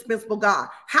myself indispensable to God?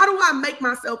 How do I make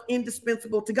myself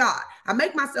indispensable to God? I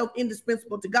make myself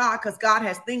indispensable to God because God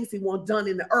has things he wants done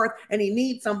in the earth, and he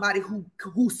needs somebody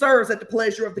who serves at the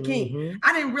pleasure of the king.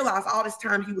 I didn't realize all this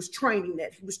time he was training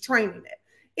that.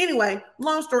 Anyway,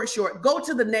 long story short, go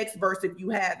to the next verse if you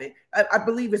have it. I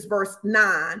believe it's verse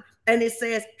 9. And it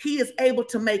says, he is able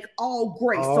to make all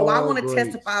grace. So I want to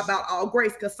testify about all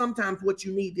grace, because sometimes what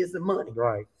you need isn't money.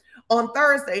 Right. On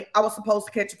Thursday, I was supposed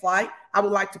to catch a flight. I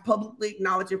would like to publicly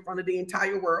acknowledge in front of the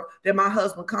entire world that my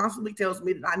husband constantly tells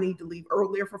me that I need to leave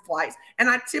earlier for flights. And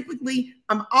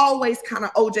I'm always kind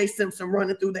of OJ Simpson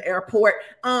running through the airport.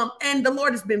 And the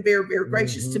Lord has been very, very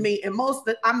gracious to me. And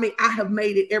I have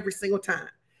made it every single time.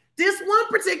 This one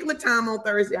particular time on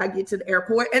Thursday, I get to the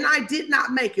airport and I did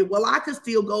not make it. Well, I could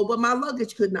still go, but my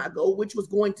luggage could not go, which was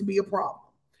going to be a problem.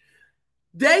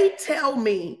 They tell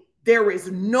me there is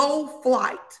no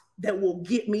flight that will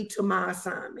get me to my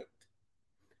assignment,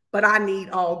 but I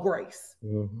need all grace.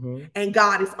 And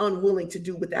God is unwilling to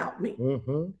do without me.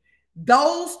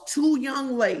 Those two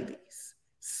young ladies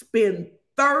spend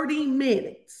 30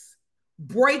 minutes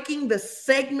breaking the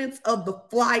segments of the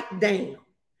flight down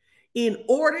in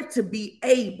order to be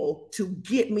able to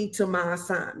get me to my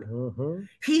assignment.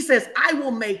 He says, I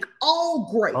will make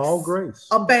all grace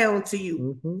abound to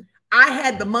you. I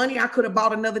had the money. I could have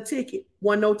bought another ticket.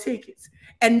 No tickets.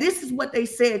 And this is what they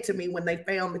said to me when they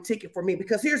found the ticket for me.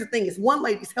 Because here's the thing, is one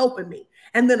lady's helping me,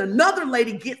 and then another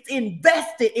lady gets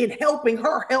invested in helping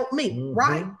her help me,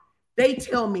 right? They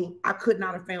tell me I could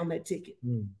not have found that ticket.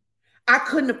 I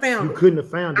couldn't have found it. You couldn't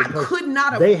have found it. I could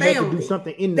not have found it. They had to do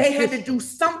something in the system. They had to do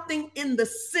something in the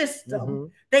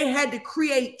system. They had to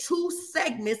create two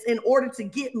segments in order to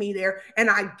get me there. And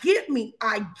I get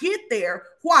there.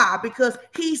 Why? Because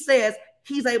he says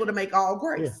he's able to make all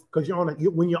grace. Because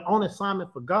when you're on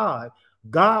assignment for God,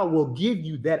 God will give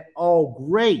you that all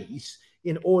grace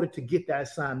in order to get that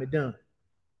assignment done.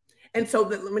 And so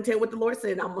let me tell you what the Lord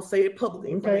said. I'm going to say it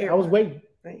publicly. Okay, I was waiting.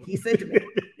 He said to me,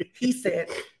 he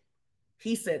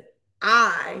said,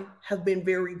 I have been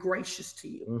very gracious to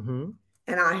you. Mm-hmm.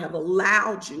 And I have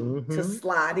allowed you to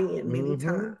slide in many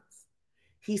times.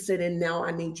 He said, and now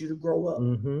I need you to grow up.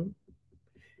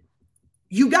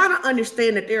 You got to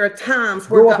understand that there are times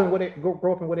where grow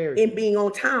up in what area? In being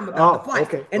on time about the flight.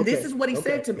 Okay, and this is what he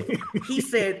said to me. He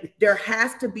said, there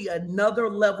has to be another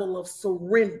level of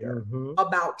surrender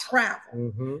about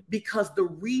travel because the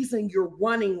reason you're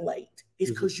running late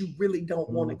is because you really don't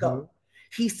want to go.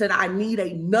 He said, I need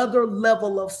another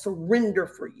level of surrender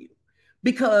for you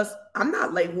because I'm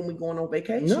not late when we're going on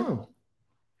vacation. No.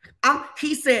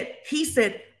 He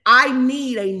said, I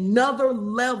need another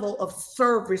level of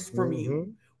service from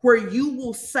you where you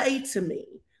will say to me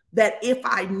that if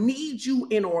I need you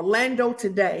in Orlando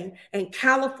today and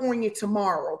California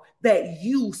tomorrow, that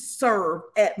you serve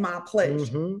at my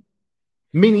pleasure.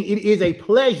 Meaning it is a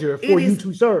pleasure for you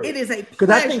to serve. It is a pleasure. Because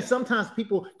I think sometimes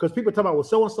people talk about, well,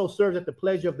 so-and-so serves at the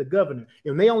pleasure of the governor.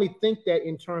 And they only think that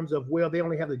in terms of, well, they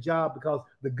only have the job because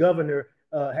the governor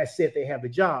has said they have the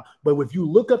job. But if you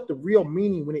look up the real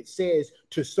meaning when it says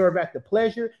to serve at the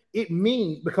pleasure, it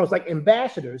means, because like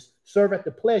ambassadors serve at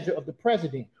the pleasure of the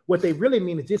president. What they really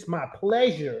mean is it's my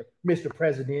pleasure, Mr.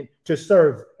 President, to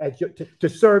serve to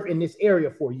serve in this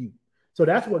area for you. So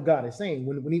that's what God is saying.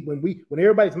 When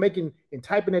everybody's making and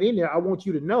typing it in there, I want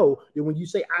you to know that when you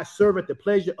say I serve at the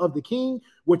pleasure of the king,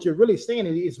 what you're really saying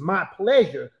is it's my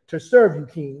pleasure to serve you,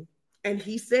 king. And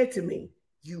he said to me,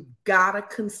 you gotta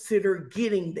consider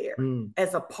getting there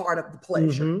as a part of the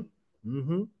pleasure.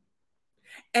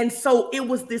 And so it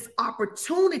was this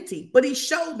opportunity, but he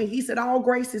showed me, he said, all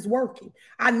grace is working.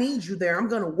 I need you there. I'm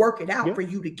going to work it out for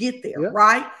you to get there.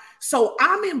 Right. So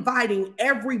I'm inviting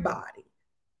everybody.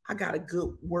 I got a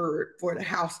good word for the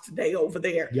house today over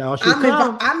there.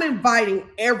 I'm inviting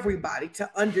everybody to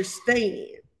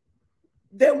understand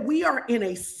that we are in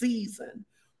a season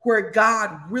where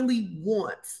God really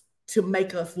wants to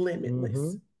make us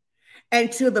limitless.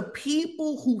 And to the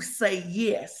people who say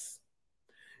yes,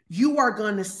 you are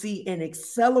going to see an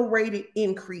accelerated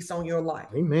increase on your life.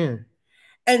 Amen.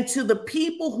 And to the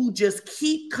people who just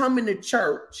keep coming to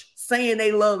church saying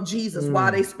they love Jesus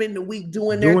while they spend the week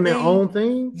doing their own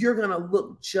thing, you're going to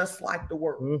look just like the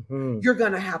world. You're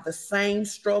going to have the same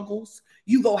struggles.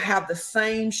 You're going to have the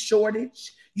same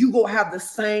shortage. You're going to have the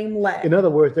same lack. In other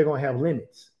words, they're going to have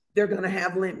limits. They're going to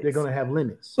have limits. They're going to have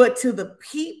limits. But to the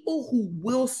people who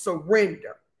will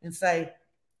surrender and say,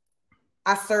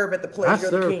 I serve at the pleasure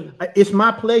of the king. It's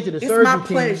my pleasure to serve you,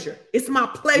 king. It's my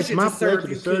pleasure to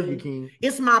serve you, king.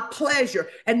 It's my pleasure.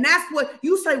 And that's what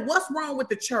you say, what's wrong with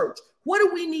the church? What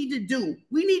do we need to do?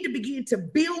 We need to begin to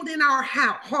build in our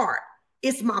heart.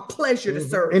 It's my pleasure to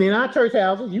serve. And in our church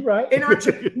houses, you're right. In our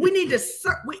church, we need to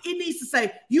serve. It needs to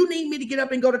say, you need me to get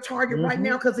up and go to Target right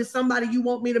now because it's somebody you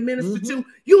want me to minister to.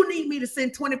 You need me to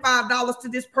send $25 to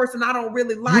this person I don't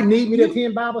really like. You need me to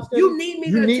attend Bible study. You need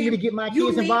me to get my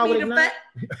kids involved with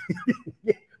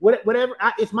it. Whatever.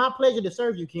 It's my pleasure to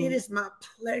serve you, king. It is my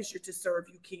pleasure to serve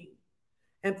you, king.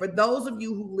 And for those of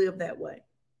you who live that way,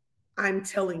 I'm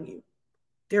telling you,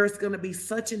 there is going to be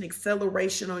such an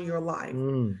acceleration on your life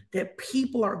that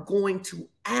people are going to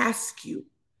ask you,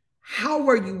 how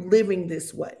are you living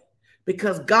this way?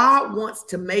 Because God wants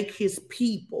to make his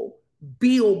people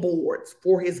billboards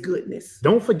for his goodness.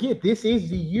 Don't forget, this is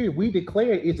the year we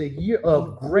declare is a year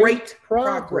of great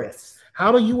progress.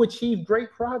 How do you achieve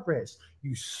great progress?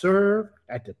 You serve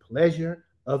at the pleasure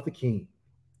of the king.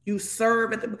 You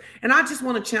serve at and I just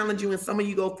want to challenge you, and some of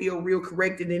you go feel real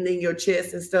corrected and in your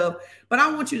chest and stuff. But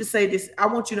I want you to say this. I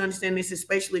want you to understand this,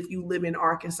 especially if you live in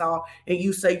Arkansas and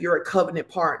you say you're a covenant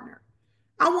partner.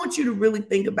 I want you to really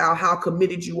think about how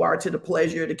committed you are to the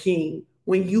pleasure of the king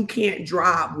when you can't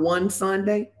drive one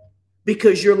Sunday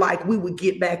because you're like, we would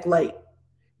get back late.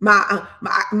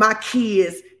 My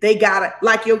kids, they gotta,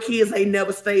 like your kids, they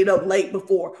never stayed up late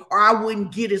before, or I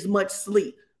wouldn't get as much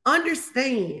sleep.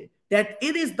 Understand that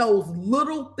it is those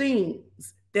little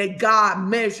things that God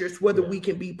measures whether we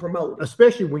can be promoted.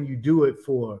 Especially when you do it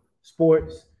for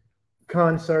sports,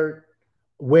 concert,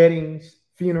 weddings,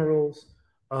 funerals,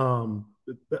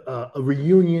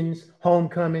 reunions,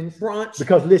 homecomings, brunch.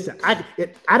 Because listen,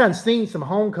 I done seen some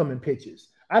homecoming pictures.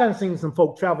 I done seen some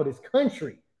folk travel this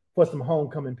country for some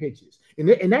homecoming pictures.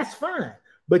 And that's fine.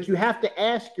 But you have to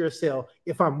ask yourself,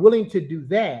 if I'm willing to do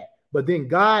that, but then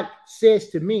God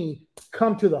says to me,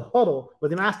 come to the huddle. But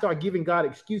then I start giving God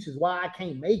excuses why I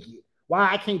can't make it,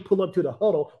 why I can't pull up to the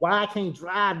huddle, why I can't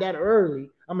drive that early.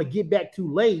 I'm going to get back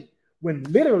too late, when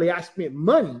literally I spent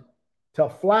money to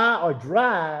fly or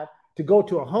drive to go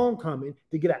to a homecoming,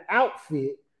 to get an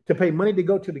outfit, to pay money to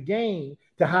go to the game,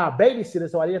 to hire a babysitter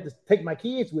so I didn't have to take my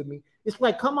kids with me. It's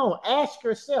like, come on, ask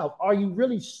yourself, are you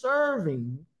really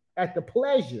serving at the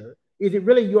pleasure? Is it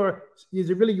really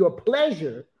your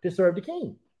pleasure to serve the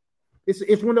king?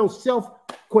 It's one of those self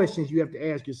questions you have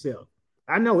to ask yourself.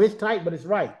 I know it's tight, but it's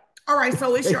right. All right,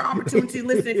 so it's your opportunity.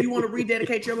 Listen, if you want to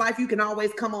rededicate your life, you can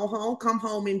always come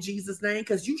home in Jesus' name,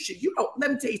 because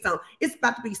let me tell you something. It's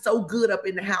about to be so good up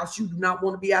in the house. You do not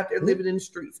want to be out there living in the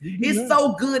streets. It's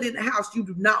so good in the house. You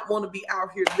do not want to be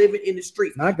out here living in the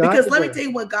streets. Because let me tell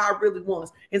you what God really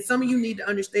wants. And some of you need to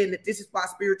understand that this is why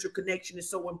spiritual connection is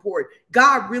so important.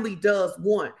 God really does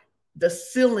want the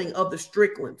sealing of the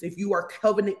Stricklands. If you are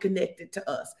covenant connected to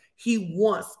us, he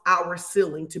wants our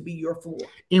ceiling to be your floor.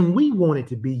 And we want it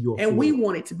to be your floor. And we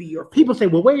want it to be your floor. People say,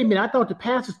 well, wait a minute. I thought the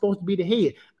pastor's supposed to be the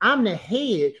head. I'm the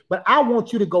head, but I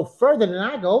want you to go further than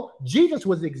I go. Jesus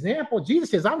was the example. Jesus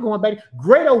says, I'm going back.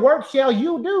 Greater work shall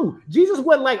you do. Jesus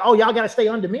wasn't like, oh, y'all got to stay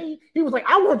under me. He was like,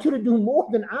 I want you to do more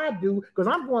than I do, because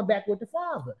I'm going back with the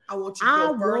Father. I want you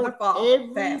to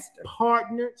go faster.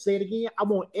 Partner, say it again. I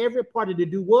want every partner to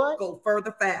do what? Go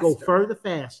further faster. Go further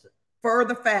faster.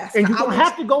 Further faster. And you don't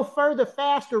have to go further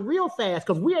faster real fast,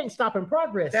 because we ain't stopping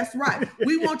progress. That's right.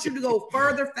 We want you to go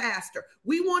further faster.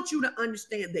 We want you to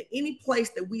understand that any place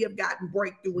that we have gotten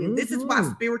breakthrough in, this is why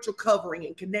spiritual covering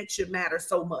and connection matters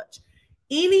so much.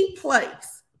 Any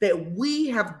place that we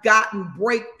have gotten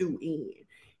breakthrough in,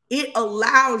 it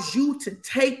allows you to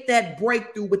take that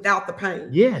breakthrough without the pain.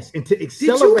 Yes, and to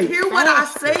accelerate. Did you hear what I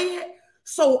said?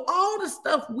 So all the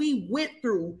stuff we went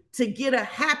through to get a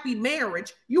happy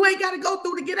marriage, you ain't got to go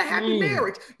through to get a happy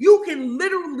marriage. You can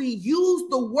literally use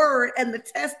the word and the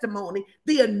testimony,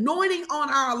 the anointing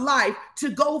on our life, to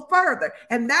go further.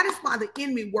 And that is why the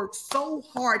enemy works so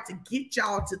hard to get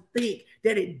y'all to think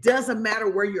that it doesn't matter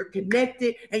where you're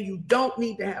connected, and you don't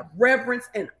need to have reverence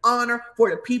and honor for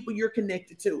the people you're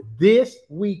connected to. This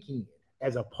weekend,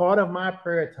 as a part of my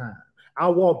prayer time, I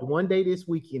walked one day this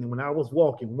weekend, and when I was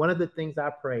walking, one of the things I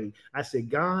prayed, I said,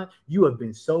 God, you have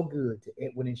been so good to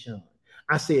Edwin and Sean.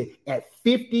 I said, at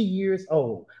 50 years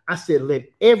old, I said, let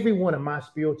every one of my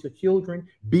spiritual children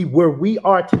be where we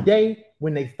are today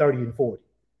when they're 30 and 40.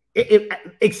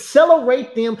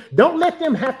 Accelerate them. Don't let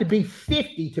them have to be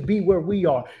 50 to be where we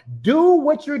are. Do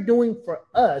what you're doing for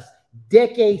us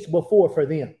decades before for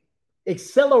them.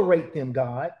 Accelerate them,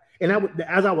 God. And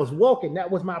as I was walking, that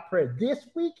was my prayer this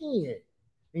weekend.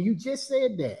 And you just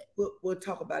said that. We'll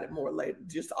talk about it more later.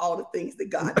 Just all the things that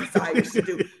God desires to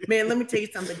do. Man, let me tell you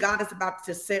something. God is about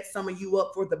to set some of you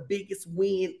up for the biggest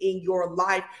win in your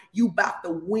life. You about to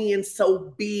win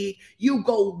so big. You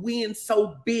go win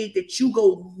so big that you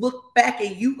go look back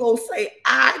and you go say,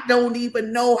 I don't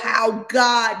even know how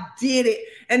God did it.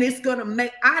 And it's going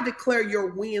to I declare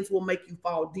your wins will make you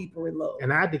fall deeper in love.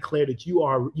 And I declare that you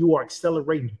are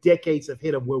accelerating decades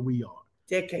ahead of where we are.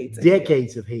 Decades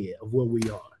ahead of where we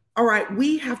are. All right,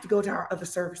 we have to go to our other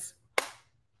service.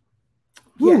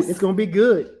 Yes, it's going to be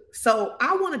good. So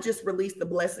I want to just release the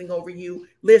blessing over you.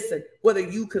 Listen, whether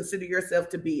you consider yourself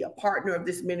to be a partner of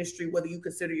this ministry, whether you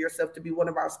consider yourself to be one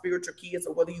of our spiritual kids,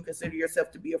 or whether you consider yourself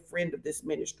to be a friend of this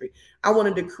ministry, I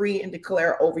want to decree and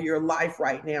declare over your life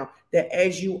right now that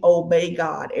as you obey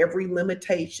God, every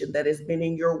limitation that has been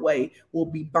in your way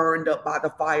will be burned up by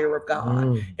the fire of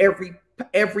God.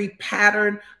 Every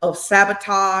pattern of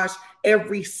sabotage,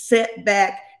 every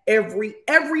setback,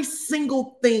 every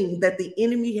single thing that the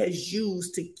enemy has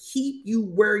used to keep you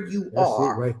where you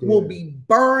are will be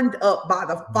burned up by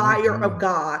the fire of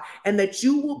God, and that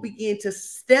you will begin to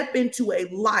step into a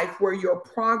life where your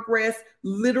progress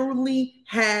literally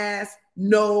has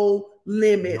no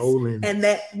limits. And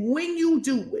that when you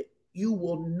do it, you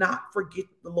will not forget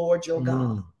the Lord your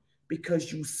God,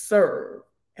 because you serve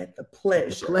at the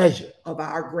pleasure of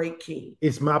our great King.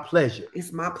 It's my pleasure.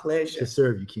 It's my pleasure to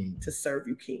serve you, King. To serve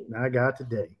you, King. My God,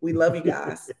 today. We love you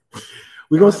guys.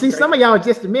 We're going to see some of y'all in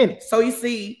just a minute. So you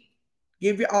see,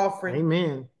 give your offering.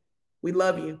 Amen. We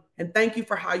love you. And thank you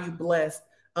for how you blessed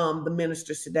the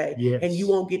ministers today. Yes. And you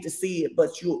won't get to see it, but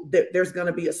there's going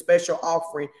to be a special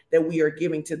offering that we are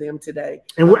giving to them today.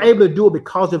 And we're able to do it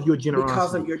because of your generosity.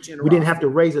 Because of your generosity. We didn't have to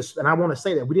raise and I want to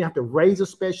say that we didn't have to raise a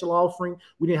special offering.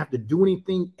 We didn't have to do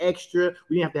anything extra.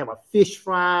 We didn't have to have a fish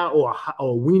fry or a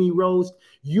weenie roast.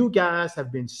 You guys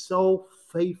have been so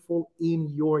faithful in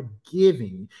your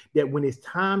giving that when it's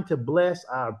time to bless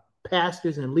our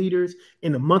pastors and leaders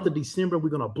in the month of December, we're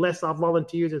going to bless our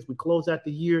volunteers as we close out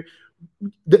the year.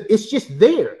 It's just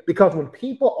there because when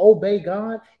people obey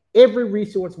God, every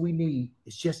resource we need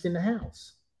is just in the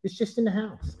house. It's just in the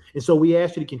house. And so we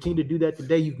ask you to continue to do that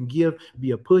today. You can give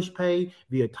via PushPay,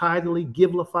 via Tithely,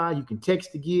 Givelify. You can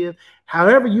text to give.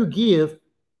 However you give,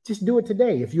 just do it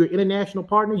today. If you're an international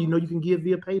partner, you know you can give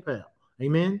via PayPal.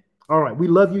 Amen. All right. We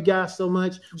love you guys so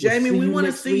much. Jamie, we want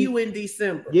to see you in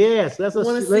December. Yes. Let's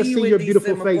see your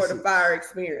beautiful face for the fire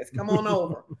experience. Come on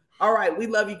over. All right. We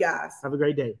love you guys. Have a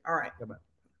great day. All right. Bye-bye.